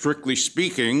convenient, but strictly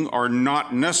speaking, are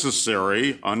not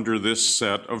necessary under this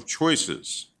set of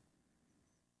choices.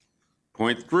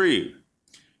 Point 3,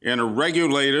 in a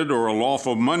regulated or a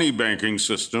lawful money banking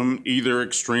system, either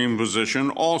extreme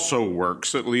position also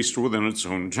works, at least within its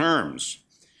own terms.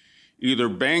 Either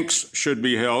banks should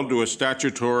be held to a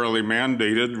statutorily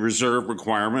mandated reserve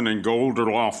requirement in gold or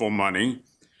lawful money.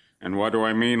 And what do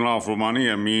I mean lawful money?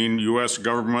 I mean U.S.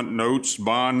 government notes,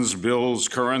 bonds, bills,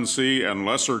 currency, and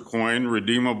lesser coin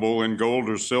redeemable in gold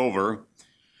or silver.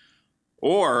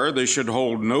 Or they should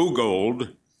hold no gold,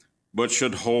 but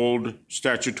should hold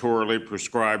statutorily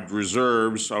prescribed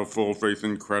reserves of full faith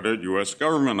and credit U.S.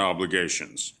 government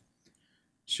obligations.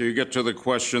 So you get to the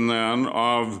question then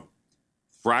of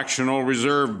fractional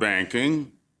reserve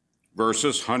banking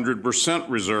versus 100%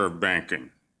 reserve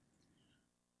banking.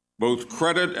 Both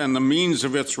credit and the means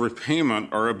of its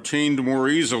repayment are obtained more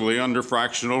easily under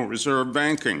fractional reserve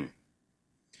banking.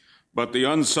 But the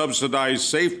unsubsidized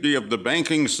safety of the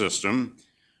banking system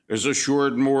is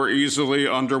assured more easily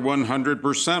under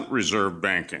 100% reserve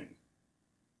banking.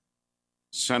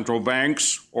 Central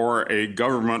banks or a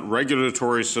government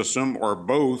regulatory system or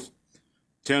both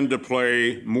tend to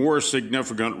play more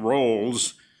significant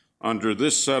roles under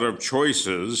this set of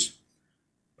choices,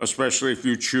 especially if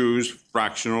you choose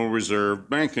fractional reserve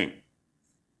banking.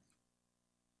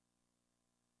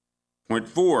 Point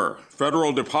 4,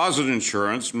 federal deposit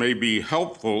insurance may be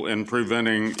helpful in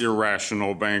preventing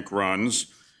irrational bank runs,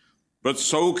 but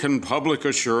so can public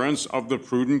assurance of the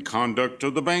prudent conduct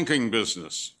of the banking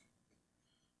business.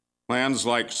 Plans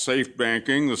like safe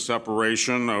banking, the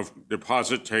separation of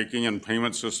deposit taking and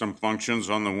payment system functions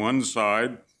on the one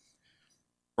side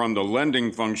from the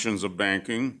lending functions of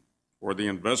banking or the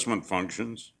investment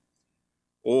functions,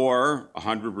 or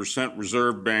 100%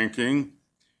 reserve banking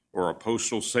or a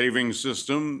postal savings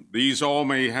system, these all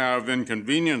may have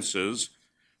inconveniences,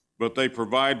 but they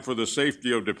provide for the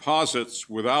safety of deposits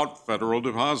without federal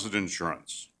deposit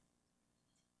insurance.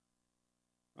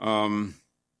 A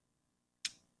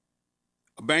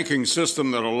banking system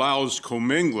that allows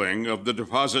commingling of the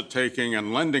deposit taking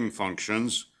and lending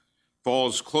functions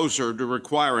falls closer to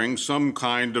requiring some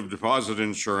kind of deposit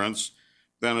insurance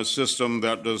than a system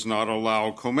that does not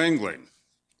allow commingling.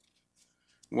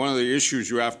 One of the issues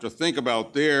you have to think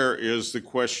about there is the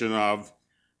question of,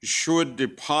 should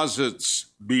deposits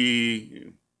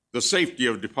be, the safety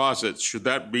of deposits, should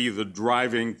that be the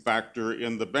driving factor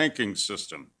in the banking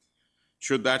system?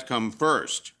 Should that come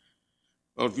first?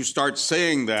 Well, if you start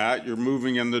saying that, you're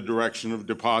moving in the direction of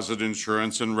deposit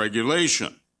insurance and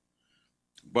regulation.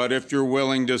 But if you're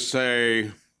willing to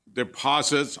say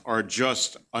deposits are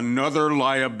just another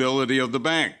liability of the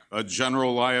bank, a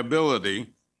general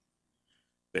liability,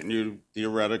 then you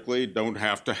theoretically don't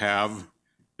have to have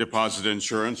deposit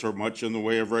insurance or much in the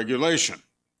way of regulation.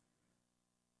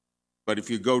 But if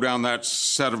you go down that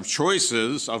set of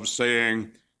choices of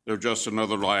saying they're just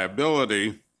another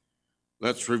liability,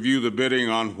 let's review the bidding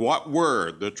on what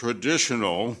were the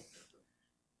traditional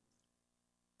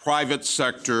private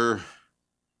sector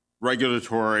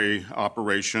regulatory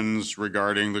operations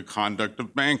regarding the conduct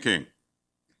of banking.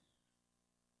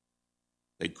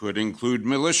 They could include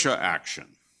militia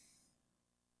action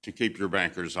to keep your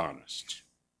bankers honest.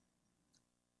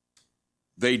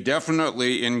 They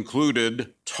definitely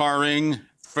included tarring,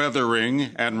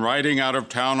 feathering, and riding out of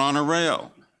town on a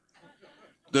rail.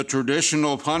 The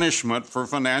traditional punishment for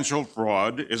financial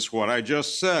fraud is what I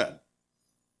just said.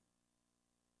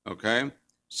 Okay?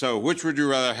 So which would you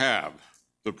rather have?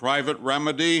 The private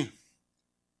remedy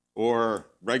or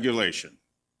regulation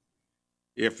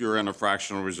if you're in a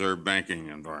fractional reserve banking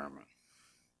environment?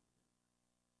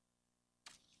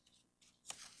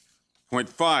 Point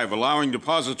 5, allowing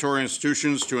depository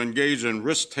institutions to engage in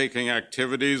risk-taking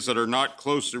activities that are not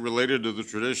closely related to the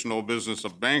traditional business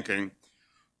of banking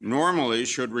normally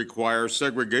should require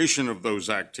segregation of those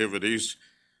activities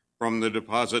from the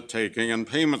deposit taking and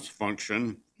payments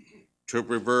function to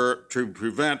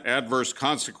prevent adverse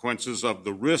consequences of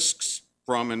the risks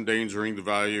from endangering the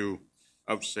value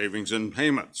of savings and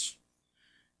payments.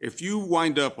 If you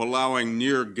wind up allowing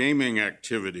near gaming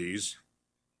activities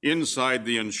inside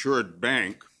the insured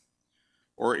bank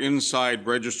or inside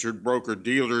registered broker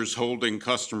dealers holding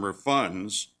customer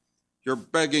funds, you're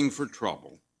begging for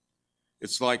trouble.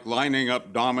 It's like lining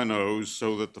up dominoes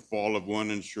so that the fall of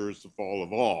one ensures the fall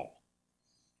of all.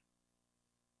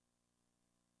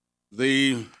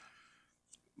 The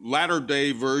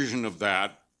latter-day version of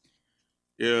that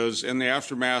is, in the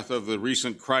aftermath of the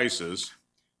recent crisis,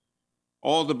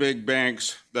 all the big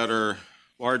banks that are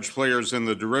large players in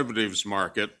the derivatives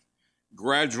market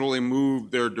gradually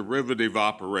moved their derivative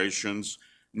operations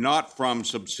not from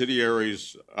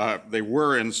subsidiaries, they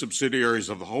were in subsidiaries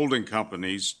of the holding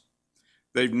companies.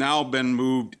 They've now been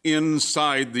moved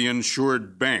inside the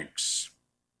insured banks,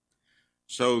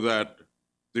 so that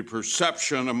the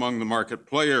perception among the market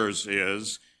players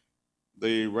is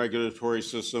the regulatory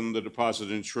system, the deposit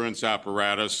insurance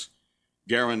apparatus,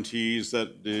 guarantees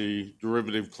that the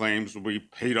derivative claims will be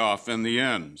paid off in the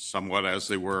end, somewhat as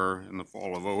they were in the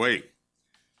fall of '08.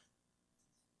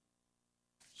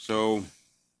 So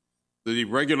the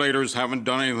regulators haven't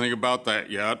done anything about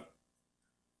that yet.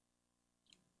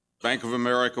 Bank of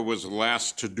America was the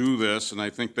last to do this, and I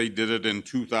think they did it in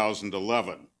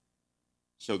 2011.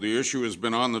 So the issue has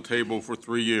been on the table for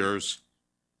 3 years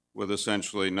with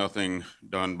essentially nothing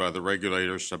done by the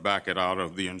regulators to back it out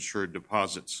of the insured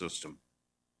deposit system.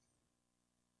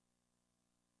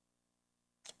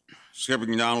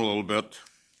 Skipping down a little bit,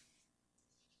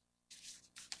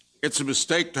 it's a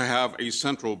mistake to have a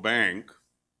central bank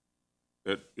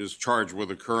that is charged with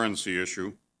a currency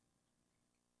issue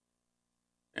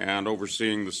and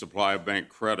overseeing the supply of bank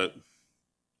credit,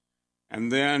 and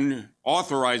then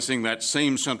authorizing that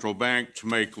same central bank to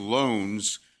make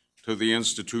loans to the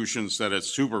institutions that it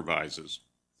supervises.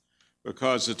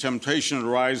 Because the temptation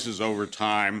arises over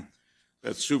time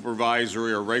that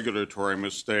supervisory or regulatory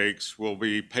mistakes will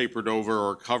be papered over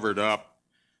or covered up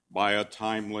by a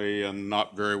timely and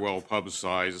not very well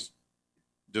publicized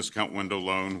discount window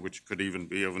loan, which could even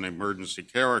be of an emergency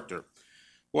character.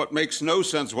 What makes no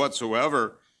sense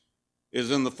whatsoever is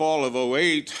in the fall of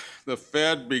 '08, the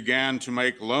Fed began to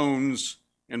make loans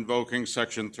invoking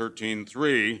Section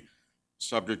 13.3,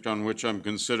 subject on which I'm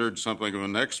considered something of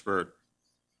an expert.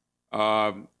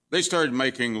 They started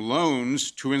making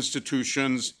loans to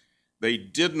institutions they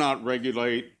did not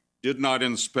regulate, did not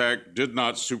inspect, did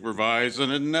not supervise,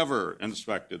 and had never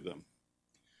inspected them.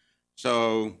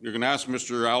 So you can ask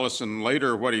Mr. Allison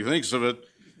later what he thinks of it,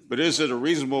 but is it a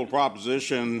reasonable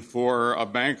proposition for a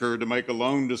banker to make a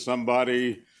loan to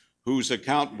somebody whose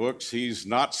account books he's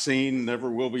not seen,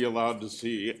 never will be allowed to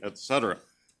see, et cetera?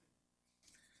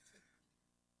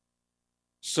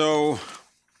 So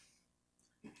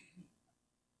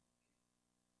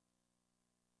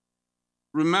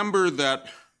remember that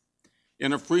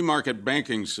in a free market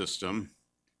banking system,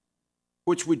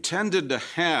 which we tended to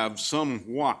have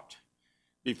somewhat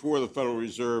before the Federal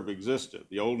Reserve existed,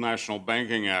 the old National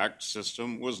Banking Act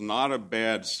system was not a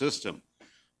bad system.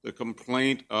 The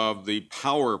complaint of the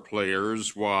power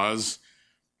players was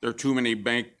there are too many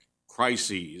bank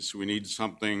crises. We need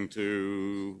something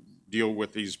to deal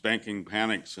with these banking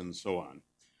panics and so on.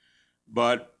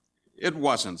 But it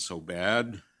wasn't so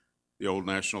bad, the old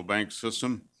national bank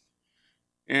system.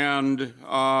 And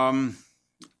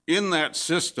in that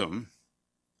system,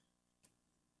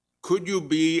 could you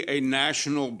be a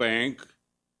national bank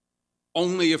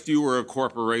only if you were a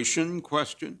corporation?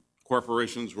 Question.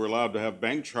 Corporations were allowed to have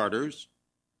bank charters.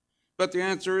 But the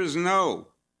answer is no.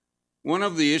 One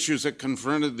of the issues that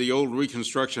confronted the old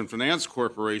Reconstruction Finance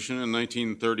Corporation in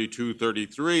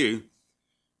 1932-33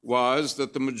 was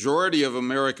that the majority of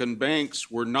American banks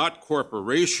were not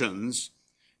corporations,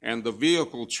 and the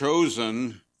vehicle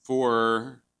chosen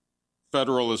for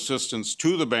federal assistance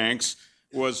to the banks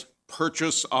was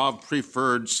purchase of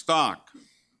preferred stock.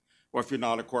 Well, if you're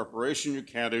not a corporation, you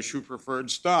can't issue preferred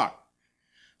stock.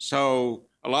 So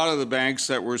a lot of the banks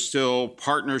that were still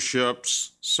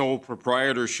partnerships, sole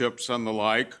proprietorships and the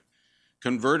like,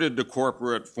 converted to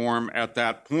corporate form at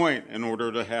that point in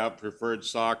order to have preferred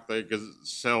stock they could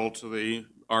sell to the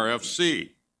RFC.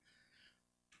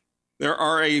 There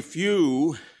are a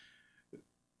few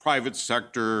private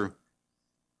sector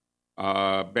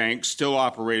banks still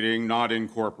operating not in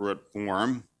corporate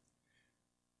form.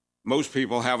 Most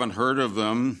people haven't heard of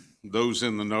them. Those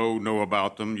in the know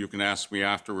about them. You can ask me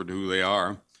afterward who they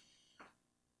are.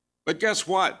 But guess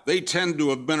what? They tend to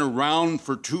have been around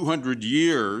for 200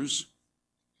 years,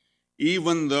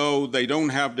 even though they don't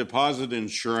have deposit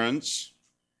insurance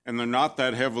and they're not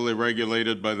that heavily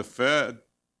regulated by the Fed.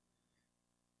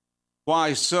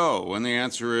 Why so? And the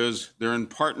answer is they're in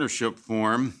partnership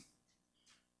form.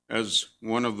 As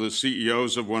one of the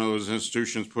CEOs of one of those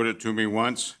institutions put it to me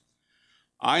once,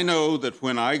 I know that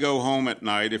when I go home at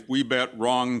night, if we bet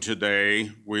wrong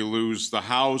today, we lose the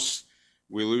house,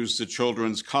 We lose the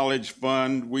children's college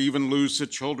fund. We even lose the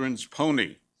children's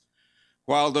pony.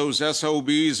 While those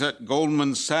SOBs at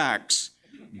Goldman Sachs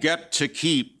get to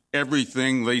keep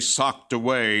everything they socked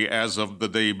away as of the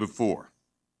day before.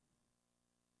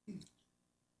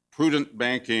 Prudent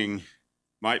banking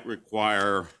might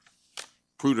require,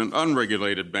 prudent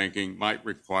unregulated banking might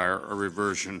require a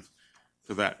reversion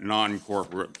to that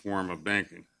non-corporate form of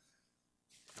banking.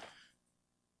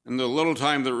 In the little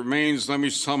time that remains, let me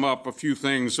sum up a few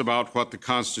things about what the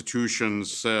Constitution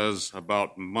says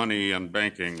about money and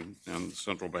banking and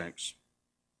central banks.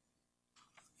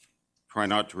 Try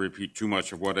not to repeat too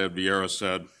much of what Ed Vieira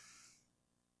said.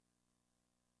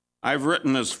 I've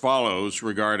written as follows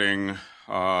regarding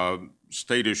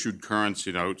state-issued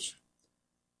currency notes.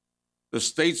 The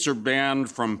states are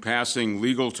banned from passing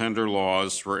legal tender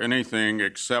laws for anything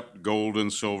except gold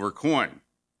and silver coin.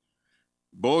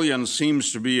 Bullion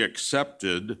seems to be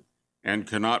accepted and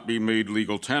cannot be made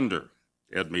legal tender.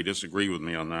 Ed may disagree with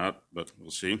me on that, but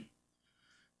we'll see.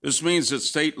 This means that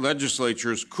state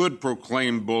legislatures could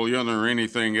proclaim bullion or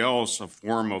anything else a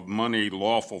form of money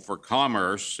lawful for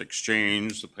commerce,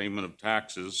 exchange, the payment of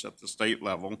taxes at the state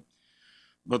level,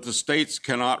 but the states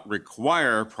cannot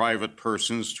require private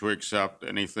persons to accept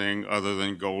anything other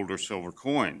than gold or silver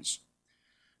coins.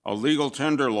 A legal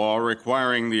tender law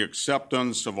requiring the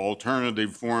acceptance of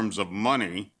alternative forms of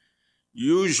money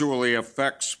usually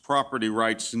affects property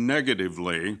rights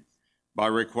negatively by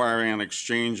requiring an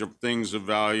exchange of things of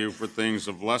value for things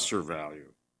of lesser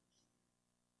value.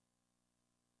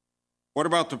 What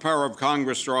about the power of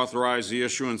Congress to authorize the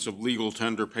issuance of legal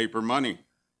tender paper money?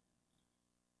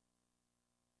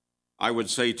 I would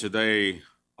say today,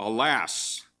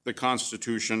 alas, the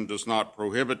Constitution does not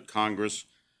prohibit Congress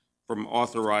from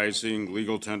authorizing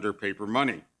legal tender paper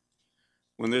money.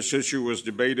 When this issue was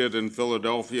debated in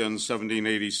Philadelphia in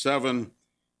 1787,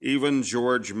 even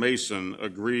George Mason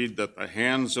agreed that the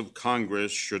hands of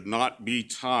Congress should not be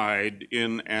tied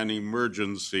in an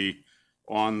emergency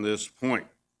on this point.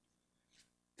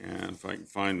 And if I can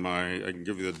find I can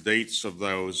give you the dates of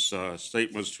those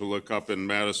statements to look up in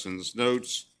Madison's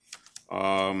notes.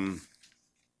 On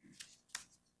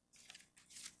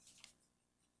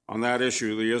that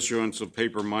issue, the issuance of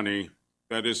paper money,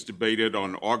 that is debated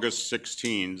on August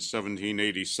 16,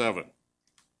 1787.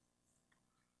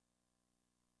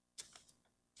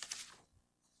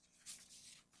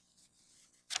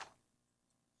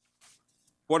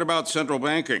 What about central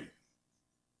banking?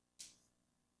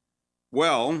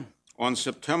 Well, on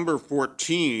September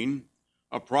 14,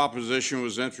 a proposition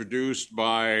was introduced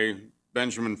by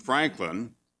Benjamin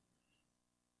Franklin,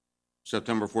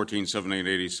 September 14,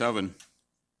 1787,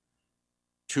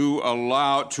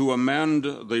 to amend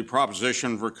the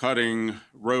proposition for cutting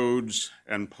roads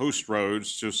and post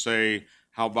roads to say,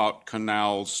 how about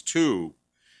canals too?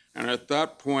 And at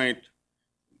that point,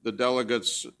 the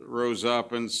delegates rose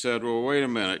up and said, well, wait a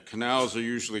minute, canals are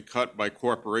usually cut by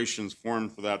corporations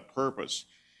formed for that purpose.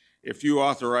 If you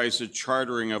authorize the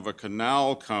chartering of a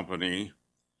canal company,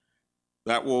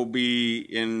 that will be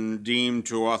deemed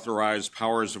to authorize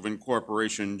powers of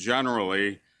incorporation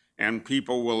generally, and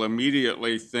people will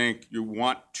immediately think you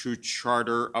want to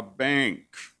charter a bank.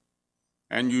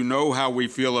 And you know how we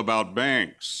feel about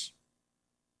banks.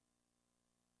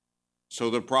 So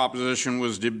the proposition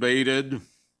was debated.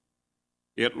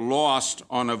 It lost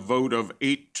on a vote of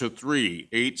 8-3,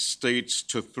 8 states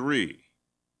to 3.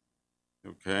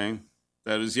 Okay?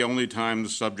 That is the only time the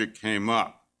subject came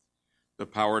up, the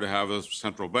power to have a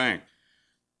central bank.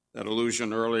 That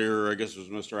allusion earlier, I guess it was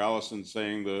Mr. Allison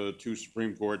saying the 2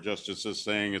 Supreme Court justices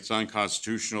saying it's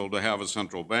unconstitutional to have a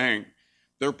central bank.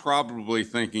 They're probably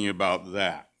thinking about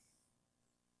that.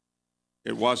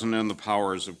 It wasn't in the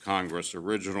powers of Congress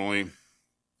originally.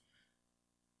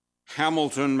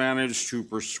 Hamilton managed to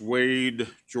persuade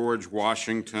George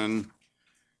Washington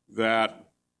that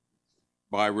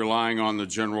by relying on the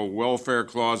General Welfare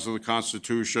Clause of the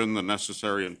Constitution, the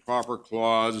Necessary and Proper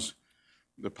Clause,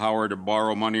 the power to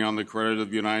borrow money on the credit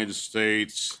of the United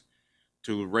States,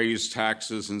 to raise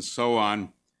taxes and so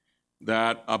on,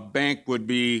 that a bank would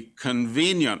be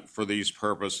convenient for these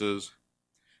purposes.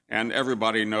 And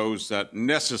everybody knows that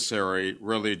necessary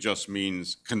really just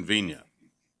means convenient.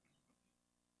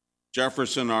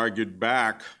 Jefferson argued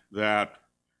back that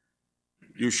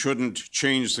you shouldn't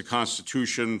change the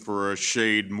Constitution for a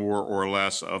shade more or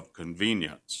less of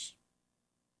convenience.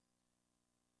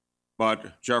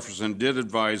 But Jefferson did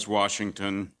advise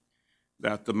Washington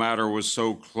that the matter was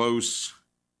so close,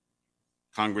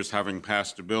 Congress having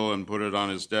passed a bill and put it on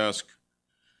his desk,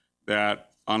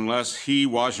 that unless he,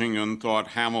 Washington, thought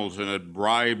Hamilton had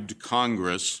bribed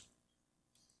Congress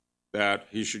that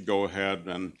he should go ahead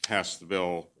and pass the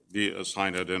bill,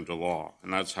 sign it into law.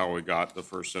 And that's how we got the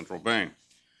first central bank.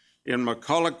 In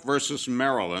McCulloch versus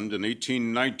Maryland in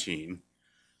 1819,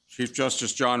 Chief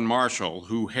Justice John Marshall,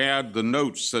 who had the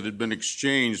notes that had been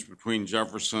exchanged between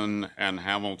Jefferson and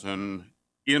Hamilton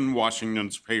in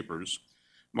Washington's papers,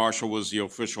 Marshall was the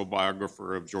official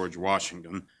biographer of George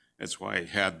Washington. That's why he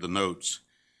had the notes.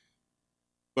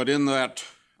 But in that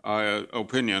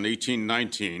opinion,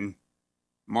 1819,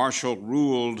 Marshall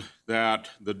ruled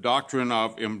that the doctrine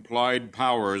of implied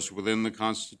powers within the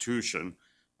Constitution,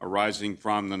 arising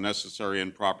from the necessary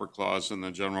and proper clause and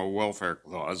the general welfare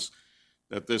clause,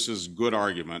 that this is good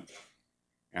argument,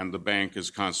 and the bank is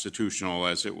constitutional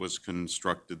as it was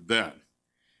constructed then.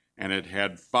 And it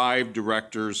had 5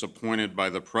 directors appointed by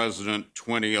the president,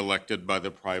 20 elected by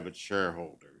the private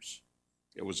shareholders.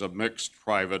 It was a mixed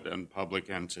private and public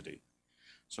entity.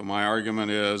 So my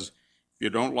argument is, if you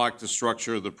don't like the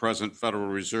structure of the present Federal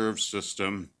Reserve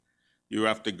System, you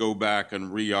have to go back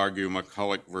and re-argue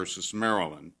McCulloch versus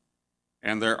Maryland.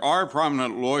 And there are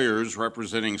prominent lawyers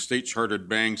representing state-chartered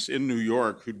banks in New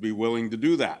York who'd be willing to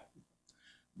do that.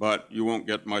 But you won't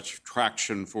get much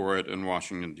traction for it in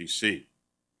Washington, D.C.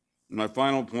 My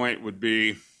final point would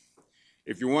be,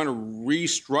 if you want to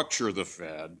restructure the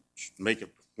Fed, make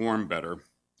it perform better,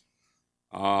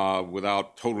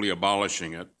 without totally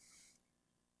abolishing it,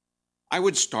 I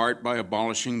would start by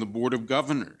abolishing the Board of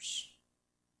Governors.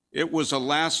 It was a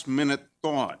last-minute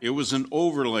thought. It was an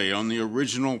overlay on the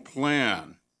original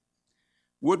plan.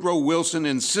 Woodrow Wilson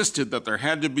insisted that there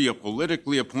had to be a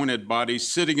politically appointed body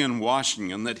sitting in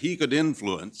Washington that he could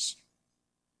influence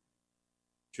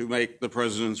to make the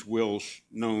president's will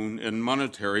known in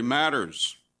monetary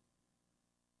matters.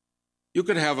 You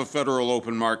could have a federal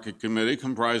open market committee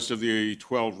comprised of the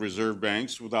 12 reserve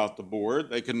banks without the board.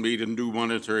 They can meet and do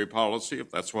monetary policy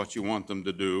if that's what you want them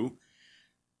to do.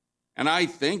 And I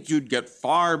think you'd get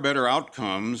far better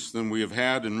outcomes than we have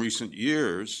had in recent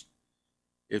years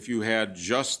if you had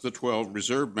just the 12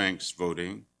 reserve banks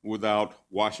voting without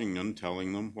Washington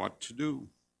telling them what to do.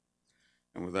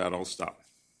 And with that, I'll stop.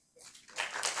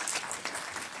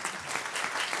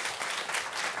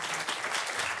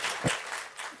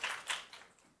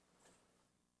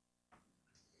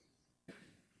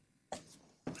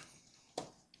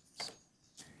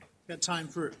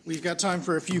 We've got time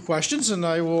for a few questions, and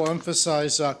I will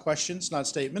emphasize questions, not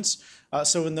statements.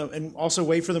 And also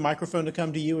wait for the microphone to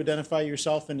come to you. Identify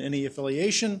yourself and any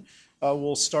affiliation.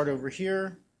 We'll start over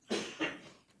here.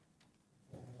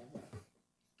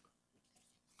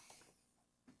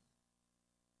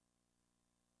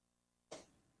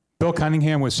 Bill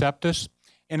Cunningham with Septus.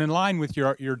 And in line with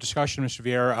your discussion, Mr.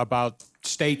 Vieira, about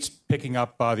states picking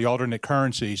up the alternate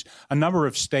currencies, a number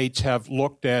of states have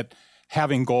looked at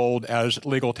having gold as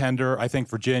legal tender. I think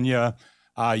Virginia,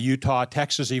 Utah,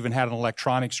 Texas even had an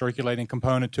electronic circulating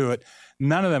component to it.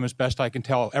 None of them, as best I can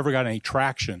tell, ever got any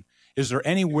traction. Is there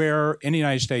anywhere in the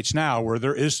United States now where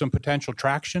there is some potential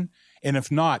traction? And if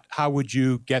not, how would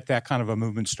you get that kind of a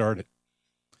movement started?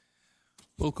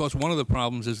 Well, of course, one of the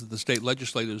problems is that the state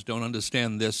legislators don't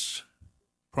understand this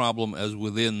problem as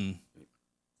within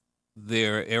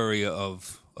their area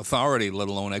of authority, let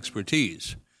alone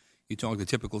expertise. You talk to the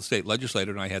typical state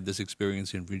legislator, and I had this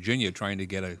experience in Virginia trying to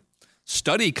get a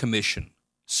study commission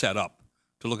set up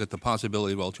to look at the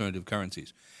possibility of alternative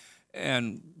currencies.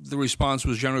 And the response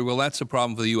was generally, well, that's a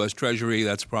problem for the U.S. Treasury,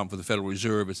 that's a problem for the Federal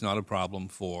Reserve, it's not a problem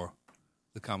for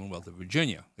the Commonwealth of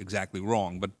Virginia. Exactly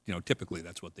wrong, but typically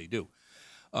that's what they do.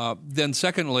 Then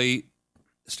secondly,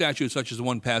 statutes such as the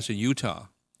one passed in Utah,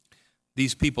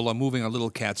 these people are moving on little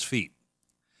cat's feet.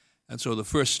 And so the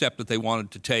first step that they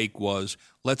wanted to take was,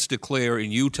 let's declare in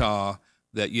Utah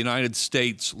that United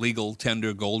States legal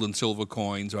tender gold and silver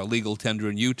coins are legal tender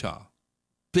in Utah.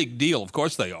 Big deal. Of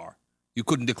course they are. You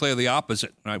couldn't declare the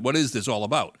opposite, right? What is this all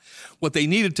about? What they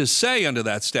needed to say under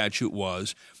that statute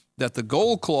was that the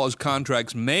gold clause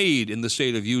contracts made in the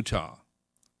state of Utah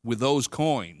with those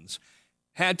coins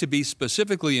had to be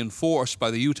specifically enforced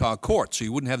by the Utah court, so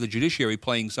you wouldn't have the judiciary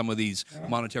playing some of these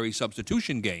monetary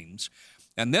substitution games.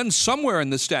 And then somewhere in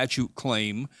the statute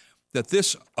claim that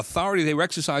this authority they were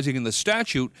exercising in the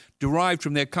statute derived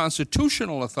from their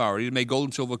constitutional authority to make gold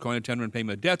and silver coin a tender and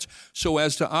payment of debts, so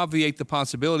as to obviate the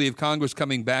possibility of Congress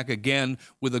coming back again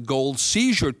with a gold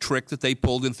seizure trick that they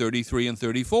pulled in 33 and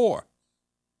 34.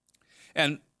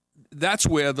 And that's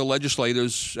where the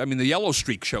legislators, the yellow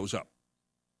streak shows up.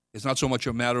 It's not so much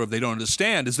a matter of they don't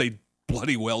understand as they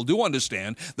bloody well do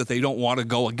understand that they don't want to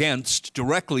go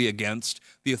directly against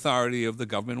the authority of the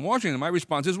government in Washington. My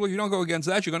response is, well, if you don't go against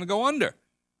that, you're going to go under.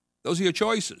 Those are your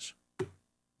choices.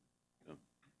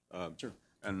 Sure.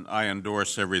 And I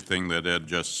endorse everything that Ed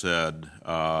just said.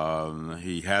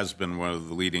 He has been one of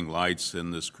the leading lights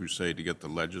in this crusade to get the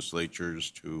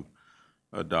legislatures to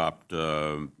adopt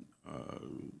at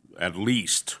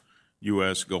least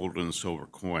U.S. gold and silver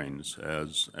coins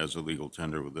as a legal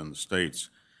tender within the states.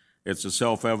 It's a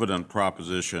self-evident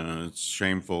proposition, and it's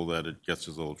shameful that it gets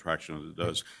as little traction as it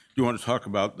does. Do you want to talk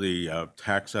about the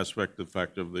tax aspect, the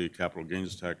effect of the capital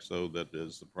gains tax, though, that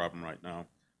is the problem right now,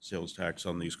 sales tax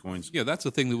on these coins? Yeah, that's the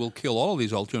thing that will kill all of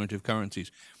these alternative currencies.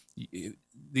 The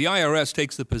IRS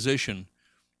takes the position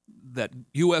that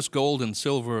U.S. gold and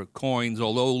silver coins,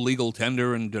 although legal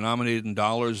tender and denominated in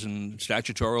dollars and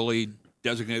statutorily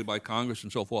designated by Congress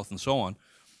and so forth and so on,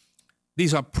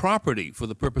 these are property for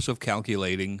the purpose of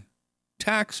calculating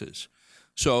taxes.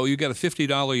 So you get a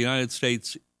 $50 United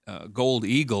States gold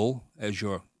eagle as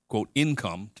your, quote,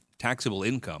 income, taxable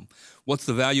income. What's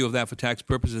the value of that for tax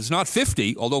purposes? It's not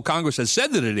 50, although Congress has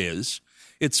said that it is.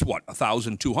 It's what,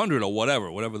 1,200 or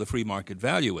whatever the free market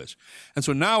value is. And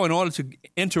so now in order to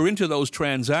enter into those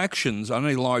transactions on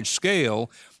a large scale,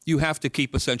 you have to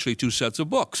keep essentially two sets of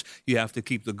books. You have to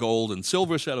keep the gold and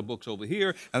silver set of books over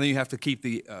here, and then you have to keep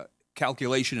the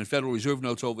calculation in Federal Reserve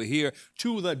notes over here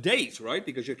to the date, right?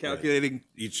 Because you're calculating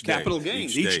Each capital day.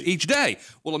 gains Each day. each day.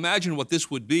 Well, imagine what this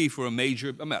would be for a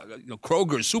major,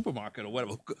 Kroger's supermarket or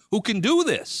whatever. Who can do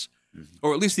this? Mm-hmm.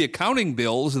 Or at least the accounting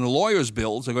bills and the lawyers'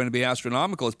 bills are going to be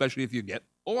astronomical, especially if you get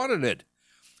audited.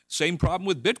 Same problem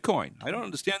with Bitcoin. I don't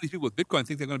understand these people with Bitcoin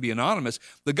think they're going to be anonymous.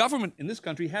 The government in this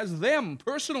country has them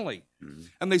personally. Mm-hmm.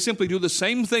 And they simply do the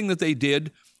same thing that they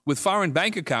did with foreign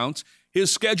bank accounts.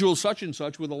 Here's schedule such and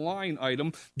such with a line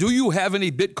item. Do you have any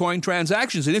Bitcoin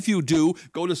transactions? And if you do,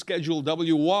 go to Schedule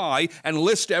WY and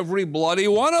list every bloody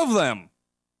one of them.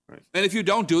 Right. And if you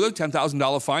don't do it,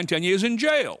 $10,000 fine, 10 years in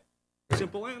jail.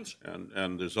 Simple answer.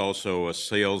 And there's also a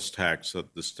sales tax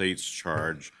that the states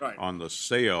charge on the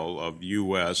sale of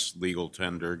U.S. legal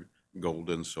tender gold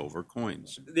and silver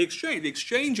coins. The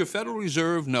exchange of Federal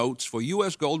Reserve notes for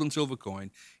U.S. gold and silver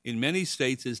coin in many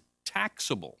states is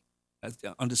taxable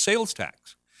under sales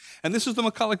tax. And this is the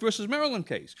McCulloch versus Maryland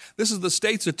case. This is the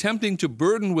states attempting to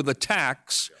burden with a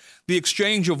tax the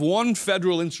exchange of one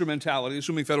federal instrumentality,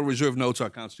 assuming Federal Reserve notes are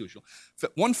constitutional,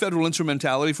 one federal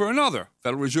instrumentality for another,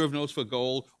 Federal Reserve notes for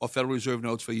gold or Federal Reserve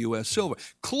notes for U.S. silver.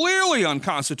 Clearly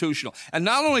unconstitutional. And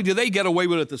not only do they get away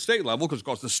with it at the state level, because, of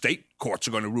course, the state courts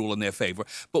are going to rule in their favor,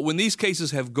 but when these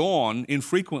cases have gone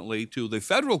infrequently to the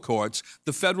federal courts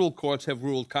have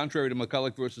ruled, contrary to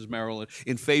McCulloch versus Maryland,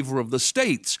 in favor of the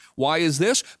states. Why is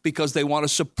this? Because they want to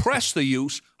suppress the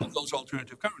use of those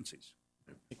alternative currencies.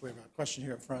 I think we have a question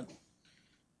here up front.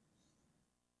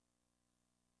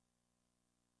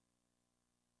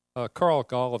 Carl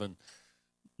Gollivan.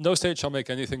 No state shall make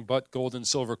anything but gold and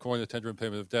silver coin the tender in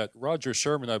payment of debt. Roger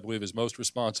Sherman, I believe, is most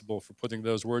responsible for putting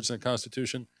those words in the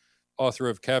Constitution, author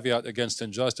of Caveat Against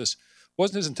Injustice.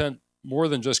 Wasn't his intent more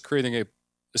than just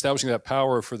establishing that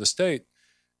power for the state,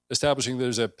 establishing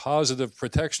there's a positive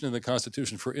protection in the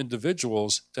Constitution for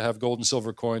individuals to have gold and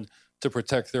silver coin to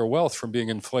protect their wealth from being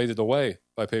inflated away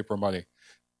by paper money?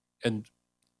 And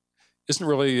isn't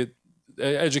really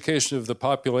education of the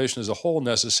population as a whole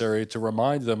necessary to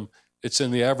remind them it's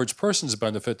in the average person's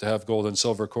benefit to have gold and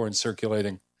silver coins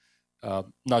circulating,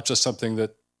 not just something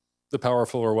that the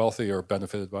powerful or wealthy are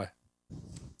benefited by?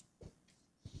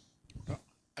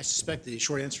 I suspect the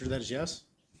short answer to that is yes.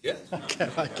 Yes.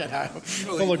 Okay,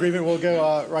 full agreement. We'll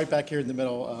go right back here in the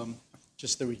middle,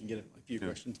 just so we can get a few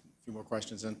more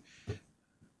questions in.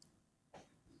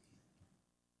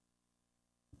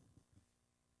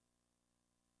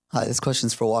 Hi, this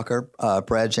question's for Walker.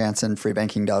 Brad Jansen,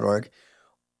 freebanking.org.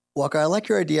 Walker, I like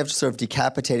your idea of sort of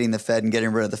decapitating the Fed and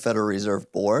getting rid of the Federal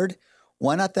Reserve Board.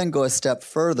 Why not then go a step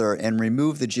further and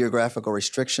remove the geographical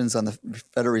restrictions on the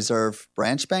Federal Reserve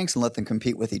branch banks and let them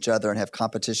compete with each other and have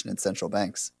competition in central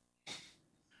banks?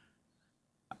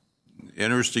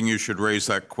 Interesting you should raise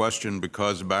that question,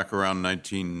 because back around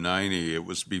 1990, it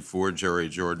was before Jerry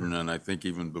Jordan and I think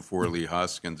even before Lee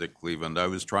Hoskins at Cleveland, I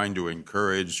was trying to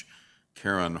encourage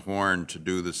Karen Horn to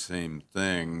do the same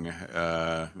thing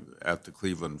at the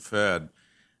Cleveland Fed.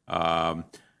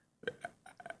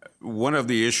 One of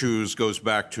the issues goes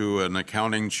back to an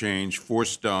accounting change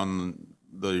forced on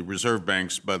the reserve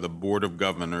banks by the Board of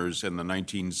Governors in the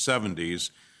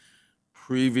 1970s.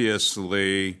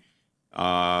 Previously,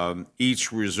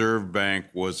 each reserve bank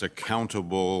was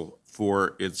accountable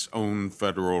for its own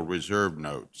Federal Reserve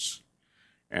notes.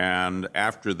 And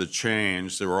after the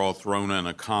change, they were all thrown in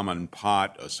a common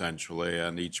pot, essentially,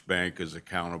 and each bank is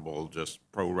accountable just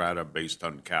pro rata based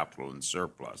on capital and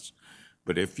surplus.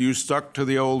 But if you stuck to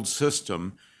the old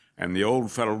system And the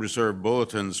old Federal Reserve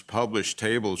bulletins publish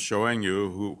tables showing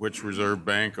you which reserve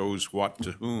bank owes what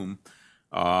to whom.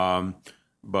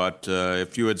 But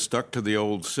if you had stuck to the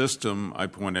old system, I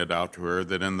pointed out to her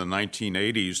that in the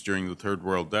 1980s, during the Third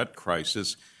World Debt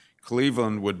Crisis,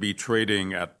 Cleveland would be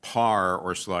trading at par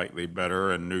or slightly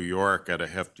better, and New York at a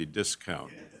hefty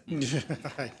discount. I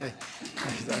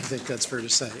think that's fair to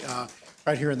say.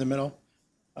 Right here in the middle,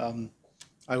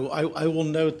 I will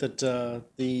note that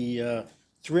the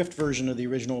thrift version of the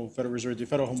original Federal Reserve, the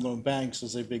Federal Home Loan Banks,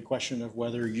 is a big question of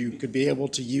whether you could be able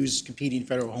to use competing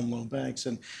Federal Home Loan Banks.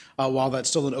 And while that's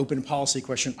still an open policy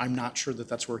question, I'm not sure that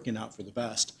that's working out for the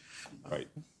best. Right,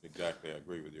 exactly. I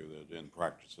agree with you that in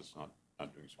practice it's not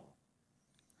doing so well.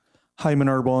 Jaime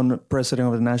Narbonne, president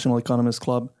of the National Economists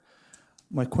Club.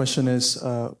 My question is,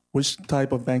 which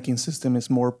type of banking system is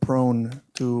more prone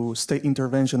to state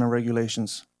intervention and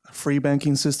regulations? A free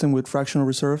banking system with fractional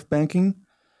reserve banking,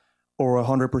 or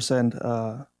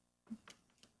 100%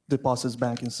 deposits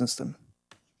banking system?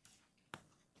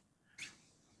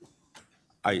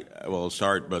 I'll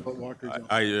start, but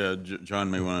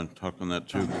John may want to talk on that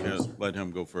too. Yeah, let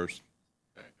him go first.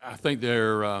 I think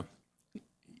you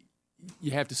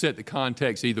have to set the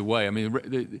context either way. I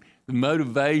mean, the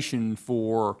motivation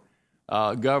for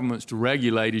governments to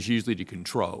regulate is usually to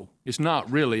control. It's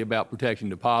not really about protecting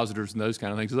depositors and those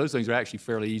kind of things. Those things are actually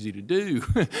fairly easy to do.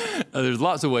 There's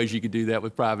lots of ways you could do that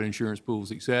with private insurance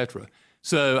pools, et cetera.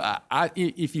 So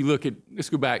if you look at, let's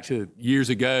go back to years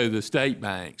ago, the state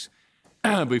banks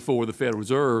before the Federal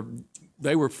Reserve,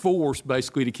 they were forced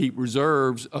basically to keep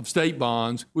reserves of state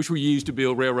bonds, which were used to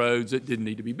build railroads that didn't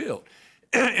need to be built.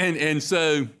 And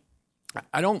so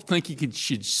I don't think you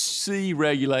should see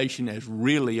regulation as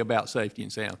really about safety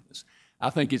and soundness. I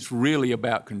think it's really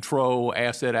about control,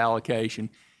 asset allocation.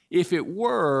 If it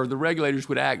were, the regulators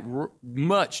would act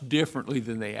much differently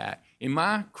than they act. In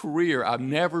my career, I've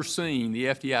never seen the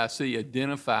FDIC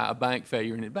identify a bank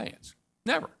failure in advance.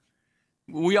 Never.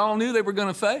 We all knew they were going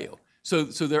to fail. So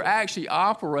they're actually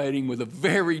operating with a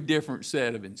very different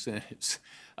set of incentives.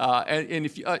 And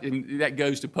that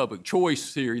goes to public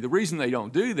choice theory. The reason they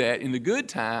don't do that, in the good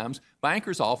times,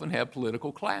 bankers often have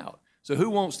political clout. So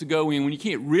who wants to go in when you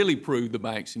can't really prove the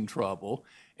bank's in trouble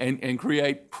and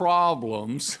create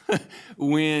problems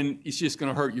when it's just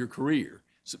going to hurt your career?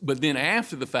 But then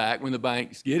after the fact, when the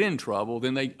banks get in trouble,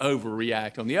 then they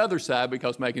overreact on the other side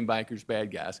because making bankers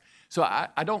bad guys. So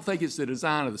I don't think it's the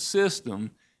design of the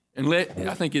system.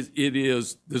 I think it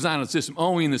is the design of the system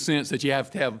only in the sense that you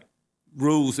have to have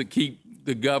rules that keep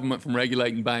the government from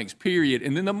regulating banks, period,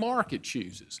 and then the market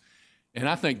chooses. And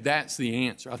I think that's the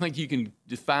answer. I think you can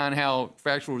define how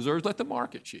fractional reserves, let the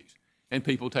market choose, and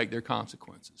people take their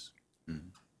consequences. You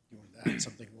want to add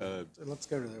something? Let's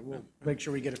go to that. We'll make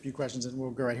sure we get a few questions, and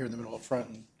we'll go right here in the middle up front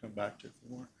and come back to a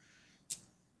few more.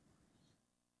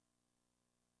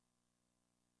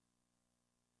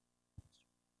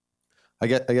 I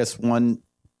guess one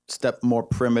step more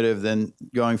primitive than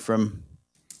going from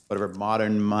whatever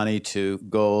modern money to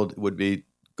gold would be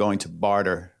going to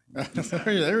barter.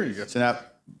 There you go. So now,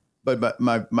 but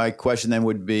my question then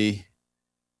would be,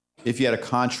 if you had a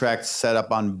contract set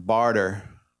up on barter,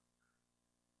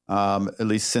 at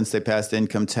least since they passed the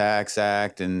Income Tax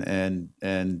Act, and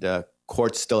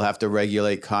courts still have to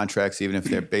regulate contracts even if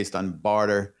they're based on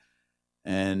barter,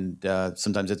 and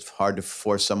sometimes it's hard to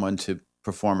force someone to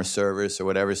perform a service or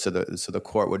whatever, so the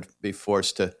court would be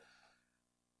forced to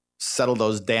settle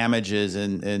those damages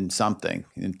in something,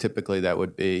 and typically that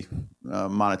would be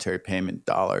monetary payment,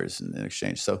 dollars in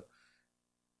exchange. So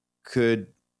could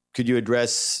you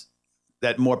address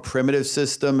that more primitive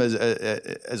system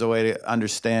as a way to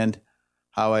understand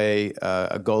how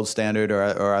a gold standard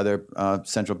or other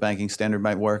central banking standard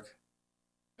might work?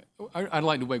 I'd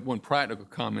like to make one practical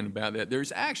comment about that.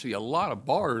 There's actually a lot of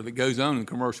barter that goes on in the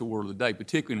commercial world today,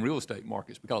 particularly in real estate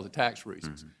markets because of tax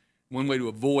reasons. Mm-hmm. One way to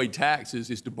avoid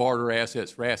taxes is to barter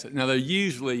assets for assets. Now, they're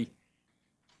usually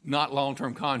not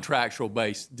long-term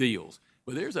contractual-based deals,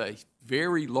 but there's a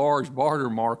very large barter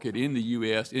market in the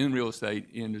U.S. in the real estate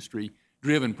industry,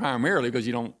 driven primarily because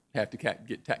you don't have to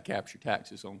capture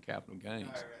taxes on capital gains.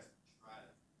 Yes.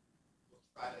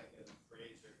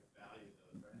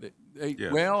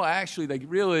 Well, actually, they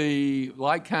really,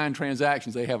 like-kind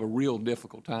transactions, they have a real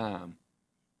difficult time.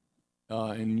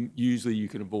 And usually you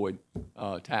can avoid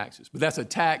taxes. But that's a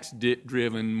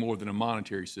tax-driven more than a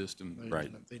monetary system.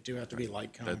 Right. They do have to be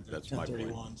like-kind. That's my point.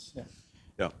 1031s. Yeah.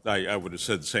 Yeah, I would have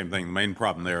said the same thing. The main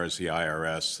problem there is the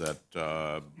IRS,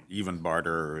 that even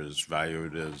barter is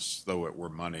valued as though it were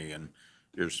money, and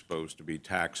you're supposed to be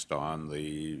taxed on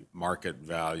the market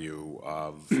value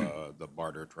of the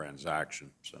barter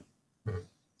transaction. So,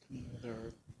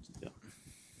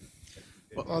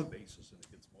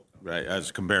 Right,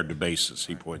 as compared to basis,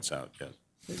 he points out, yes.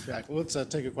 Exactly. Let's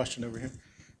take a question over here.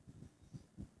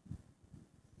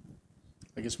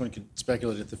 I guess one could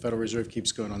speculate if the Federal Reserve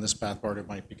keeps going on this path, part it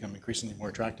might become increasingly more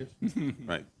attractive.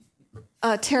 Right.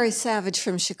 Terry Savage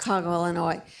from Chicago,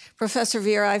 Illinois. Professor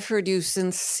Vieira, I've heard you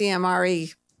since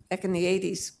CMRE back in the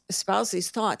 80s espouse these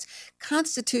thoughts.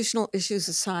 Constitutional issues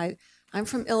aside, I'm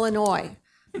from Illinois,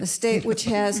 a state which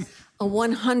has a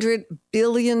 $100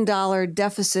 billion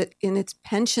deficit in its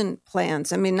pension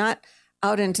plans. I mean, not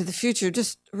out into the future,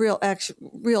 just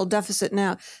real deficit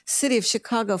now. City of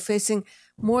Chicago facing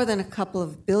more than a couple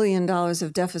of $1 billion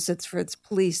of deficits for its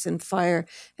police and fire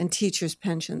and teachers'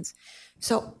 pensions.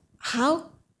 So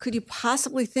how could you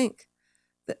possibly think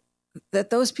that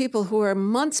those people who are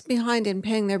months behind in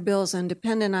paying their bills and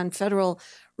dependent on federal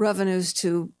revenues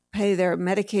to pay their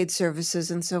Medicaid services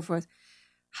and so forth,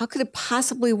 how could it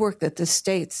possibly work that the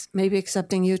states, maybe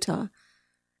excepting Utah,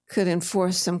 could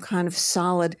enforce some kind of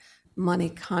solid money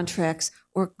contracts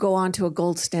or go on to a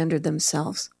gold standard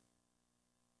themselves?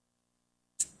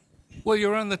 Well,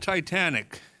 you're on the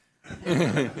Titanic,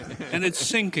 and it's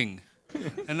sinking.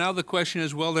 And now the question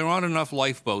is, well, there aren't enough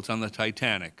lifeboats on the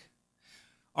Titanic.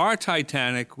 Our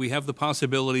Titanic, we have the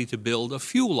possibility to build a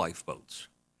few lifeboats.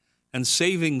 And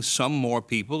saving some more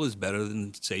people is better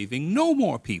than saving no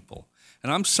more people.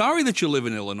 And I'm sorry that you live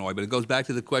in Illinois, but it goes back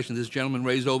to the question this gentleman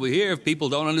raised over here. If people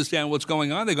don't understand what's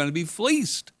going on, they're going to be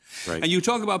fleeced. Right. And you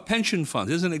talk about pension funds.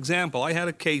 Here's an example. I had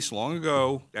a case long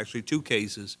ago, actually 2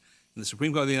 cases, in the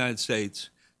Supreme Court of the United States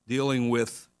dealing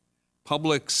with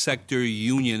public sector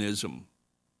unionism.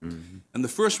 Mm-hmm. And the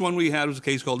first one we had was a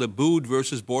case called Abood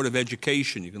versus Board of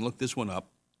Education. You can look this one up.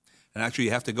 And actually,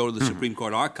 you have to go to the Supreme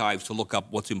Court archives to look up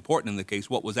what's important in the case,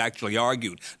 what was actually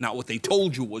argued, not what they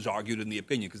told you was argued in the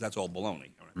opinion, because that's all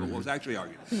baloney. Right? But what was actually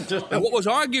argued. And what was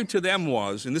argued to them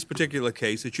was, in this particular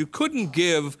case, that you couldn't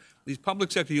give these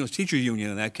public sector unions, teacher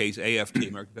union in that case, AFT,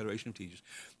 American Federation of Teachers,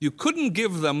 you couldn't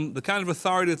give them the kind of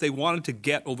authority that they wanted to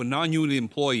get over non-union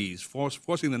employees,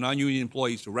 forcing the non-union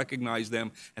employees to recognize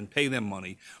them and pay them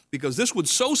money, because this would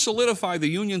so solidify the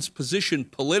union's position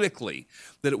politically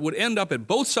that it would end up at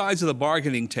both sides of the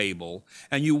bargaining table,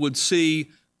 and you would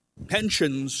see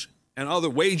pensions and other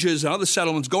wages and other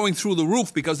settlements going through the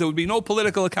roof because there would be no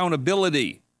political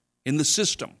accountability in the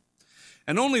system.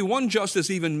 And only one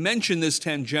justice even mentioned this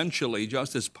tangentially,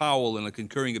 Justice Powell, in a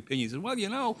concurring opinion. He said, well, you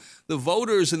know, the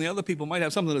voters and the other people might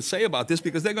have something to say about this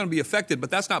because they're going to be affected,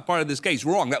 but that's not part of this case.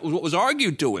 Wrong. That was what was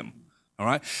argued to him. All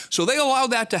right? So they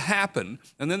allowed that to happen.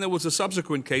 And then there was a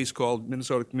subsequent case called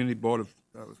Minnesota Community Board of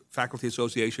Faculty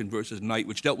Association versus Knight,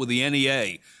 which dealt with the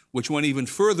NEA, which went even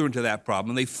further into that problem.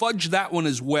 And they fudged that one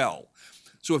as well.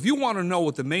 So if you want to know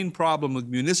what the main problem with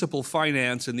municipal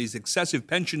finance and these excessive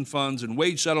pension funds and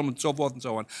wage settlements and so forth and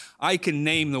so on, I can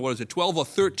name 12 or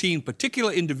 13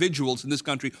 particular individuals in this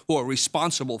country who are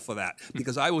responsible for that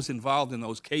because I was involved in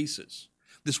those cases.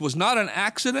 This was not an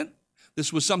accident.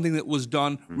 This was something that was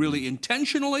done really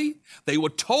intentionally. They were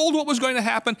told what was going to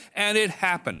happen, and it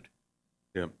happened.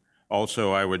 Yeah.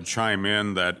 Also, I would chime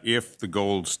in that if the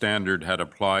gold standard had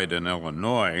applied in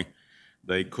Illinois,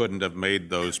 they couldn't have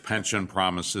made those pension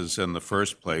promises in the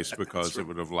first place because it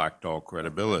would have lacked all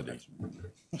credibility.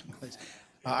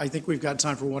 I think we've got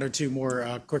time for 1 or 2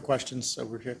 more quick questions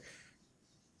over here.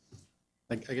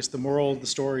 I guess the moral of the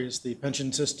story is the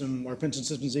pension system, our pension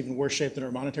system is even worse shape than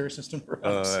our monetary system,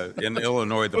 perhaps. In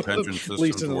Illinois, the pension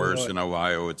system's worse. In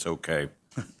Ohio, it's okay.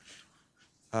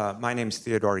 My name's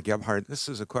Theodore Gebhardt. This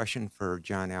is a question for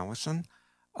John Allison.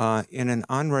 In an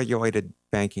unregulated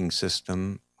banking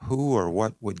system, who or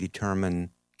what would determine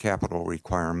capital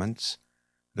requirements,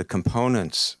 the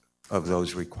components of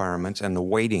those requirements, and the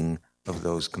weighting of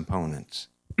those components?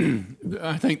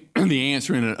 I think the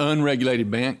answer in an unregulated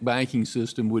banking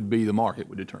system would be the market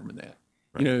would determine that.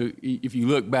 Right. You know, if you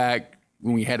look back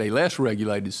when we had a less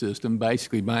regulated system,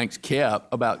 basically banks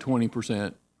kept about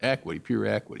 20% equity, pure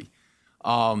equity.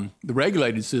 The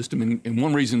regulated system, and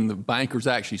one reason the bankers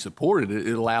actually supported it,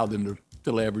 it allowed them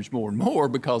to leverage more and more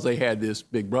because they had this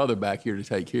big brother back here to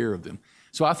take care of them.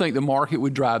 So I think the market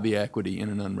would drive the equity in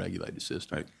an unregulated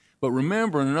system. Right. But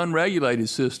remember, in an unregulated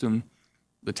system,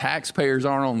 the taxpayers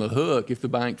aren't on the hook if the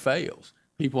bank fails.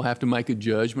 People have to make a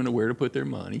judgment of where to put their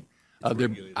money.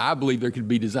 I believe there could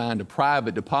be designed a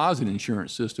private deposit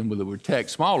insurance system that would protect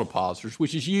small depositors,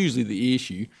 which is usually the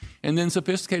issue, and then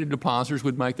sophisticated depositors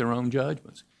would make their own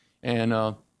judgments.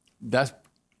 And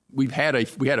we had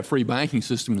a free banking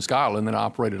system in Scotland that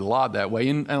operated a lot that way,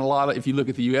 and a lot of, if you look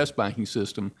at the U.S. banking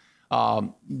system,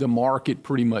 the market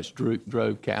pretty much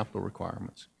drove capital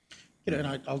requirements.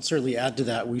 And I'll certainly add to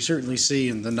that. We certainly see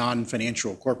in the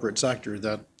non-financial corporate sector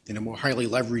that the more highly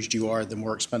leveraged you are, the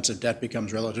more expensive debt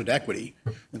becomes relative to equity.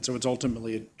 And so it's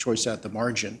ultimately a choice at the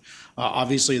margin.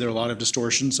 Obviously, there are a lot of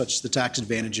distortions, such as the tax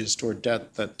advantages toward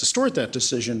debt, that distort that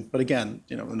decision. But again,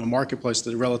 in a marketplace,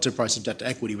 the relative price of debt to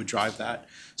equity would drive that.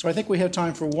 So I think we have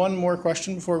time for one more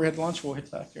question before we head to lunch. We'll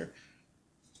hit back here.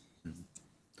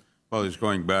 Well, he's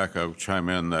going back. I'll chime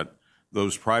in that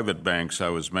those private banks I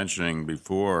was mentioning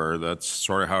before, that's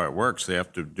sort of how it works. They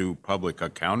have to do public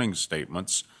accounting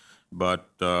statements, but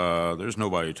there's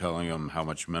nobody telling them how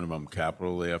much minimum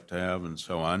capital they have to have and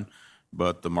so on.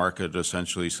 But the market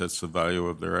essentially sets the value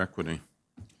of their equity.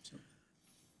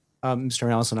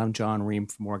 Mr. Ellison, I'm John Ream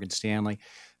from Morgan Stanley.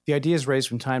 The idea is raised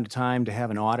from time to time to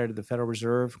have an audit of the Federal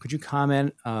Reserve. Could you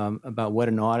comment about what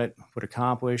an audit would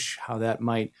accomplish, how that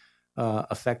might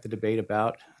affect the debate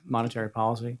about monetary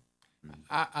policy?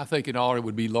 I think an audit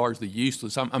would be largely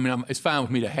useless. It's fine with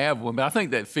me to have one, but I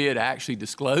think that Fed actually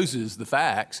discloses the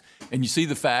facts, and you see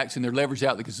the facts, and they're leveraged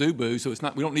out the kazoo, so it's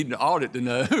not. We don't need an audit to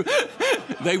know.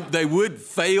 They would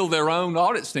fail their own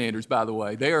audit standards, by the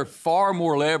way. They are far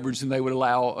more leveraged than they would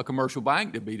allow a commercial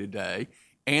bank to be today,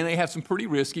 and they have some pretty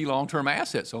risky long-term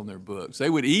assets on their books. They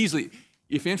would easily,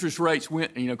 if interest rates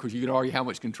went, because you could argue how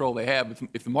much control they have,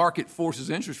 if the market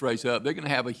forces interest rates up, they're going to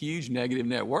have a huge negative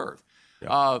net worth.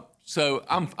 Yeah. So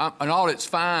an audit's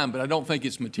fine, but I don't think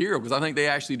it's material because I think they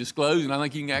actually disclose, and I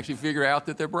think you can actually figure out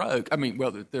that they're broke.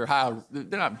 They're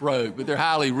not broke, but they're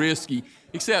highly risky.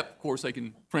 Except, of course, they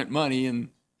can print money, and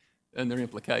there are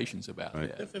implications about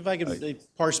that. If I can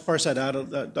parse that out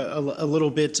a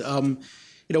little bit,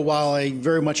 while I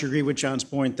very much agree with John's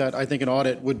point that I think an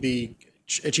audit would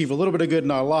achieve a little bit of good,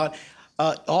 not a lot.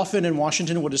 Often in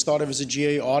Washington, what is thought of as a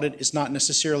GA audit is not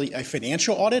necessarily a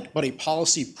financial audit, but a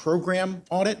policy program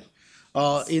audit.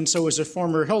 And so as a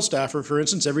former Hill staffer, for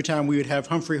instance, every time we would have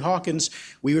Humphrey Hawkins,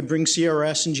 we would bring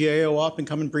CRS and GAO up and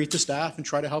come and brief the staff and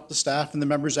try to help the staff and the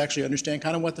members actually understand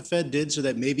kind of what the Fed did so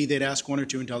that maybe they'd ask one or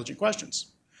two intelligent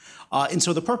questions. And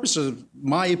so the purpose of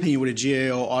my opinion what a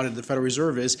GAO audit of the Federal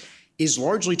Reserve is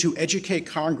largely to educate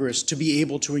Congress to be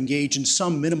able to engage in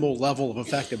some minimal level of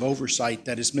effective oversight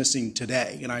that is missing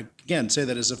today. And I, again, say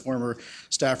that as a former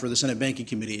staffer of the Senate Banking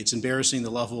Committee. It's embarrassing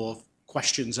the level of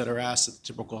questions that are asked at the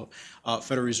typical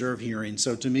Federal Reserve hearing.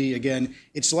 So to me, again,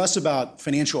 it's less about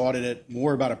financial audit,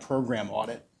 more about a program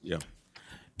audit. Yeah.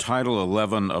 Title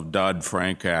 11 of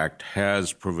Dodd-Frank Act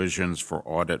has provisions for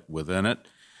audit within it,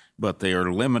 but they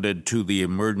are limited to the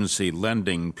emergency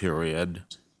lending period,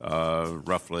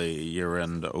 roughly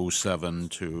year-end 07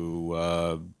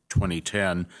 to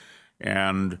 2010.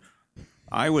 And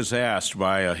I was asked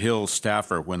by a Hill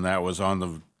staffer when that was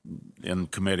in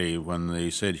committee, when they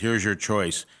said, here's your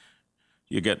choice.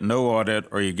 You get no audit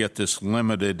or you get this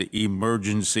limited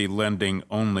emergency lending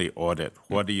only audit.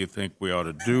 What do you think we ought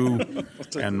to do?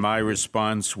 And my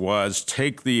response was,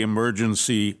 take the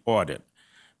emergency audit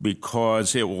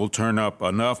because it will turn up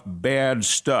enough bad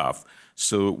stuff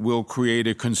so it will create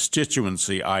a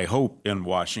constituency, I hope, in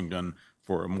Washington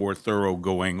for a more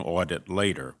thoroughgoing audit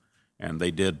later. And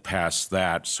they did pass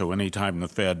that. So anytime the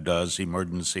Fed does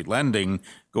emergency lending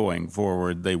going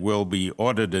forward, they will be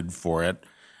audited for it.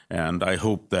 And I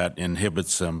hope that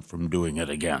inhibits them from doing it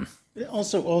again.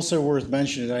 Also worth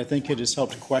mentioning, I think it has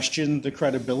helped question the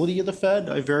credibility of the Fed.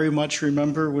 I very much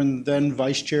remember when then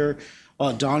Vice Chair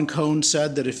Don Cohn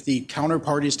said that if the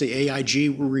counterparties to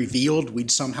AIG were revealed, we'd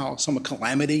somehow, some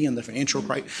calamity in the financial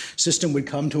system would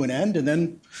come to an end. And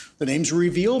then the names were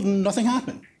revealed and nothing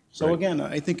happened. So right. Again,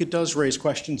 I think it does raise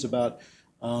questions about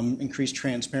increased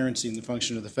transparency in the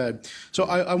function of the Fed. So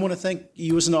I want to thank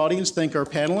you as an audience, thank our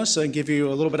panelists, and give you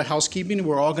a little bit of housekeeping.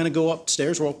 We're all going to go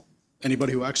upstairs. Well,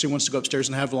 anybody who actually wants to go upstairs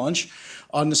and have lunch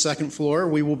on the second floor.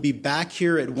 We will be back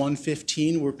here at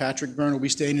 1:15, where Patrick Byrne will be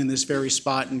staying in this very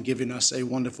spot and giving us a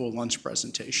wonderful lunch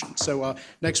presentation. So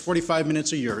next 45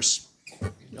 minutes are yours.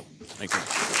 Thank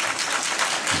you.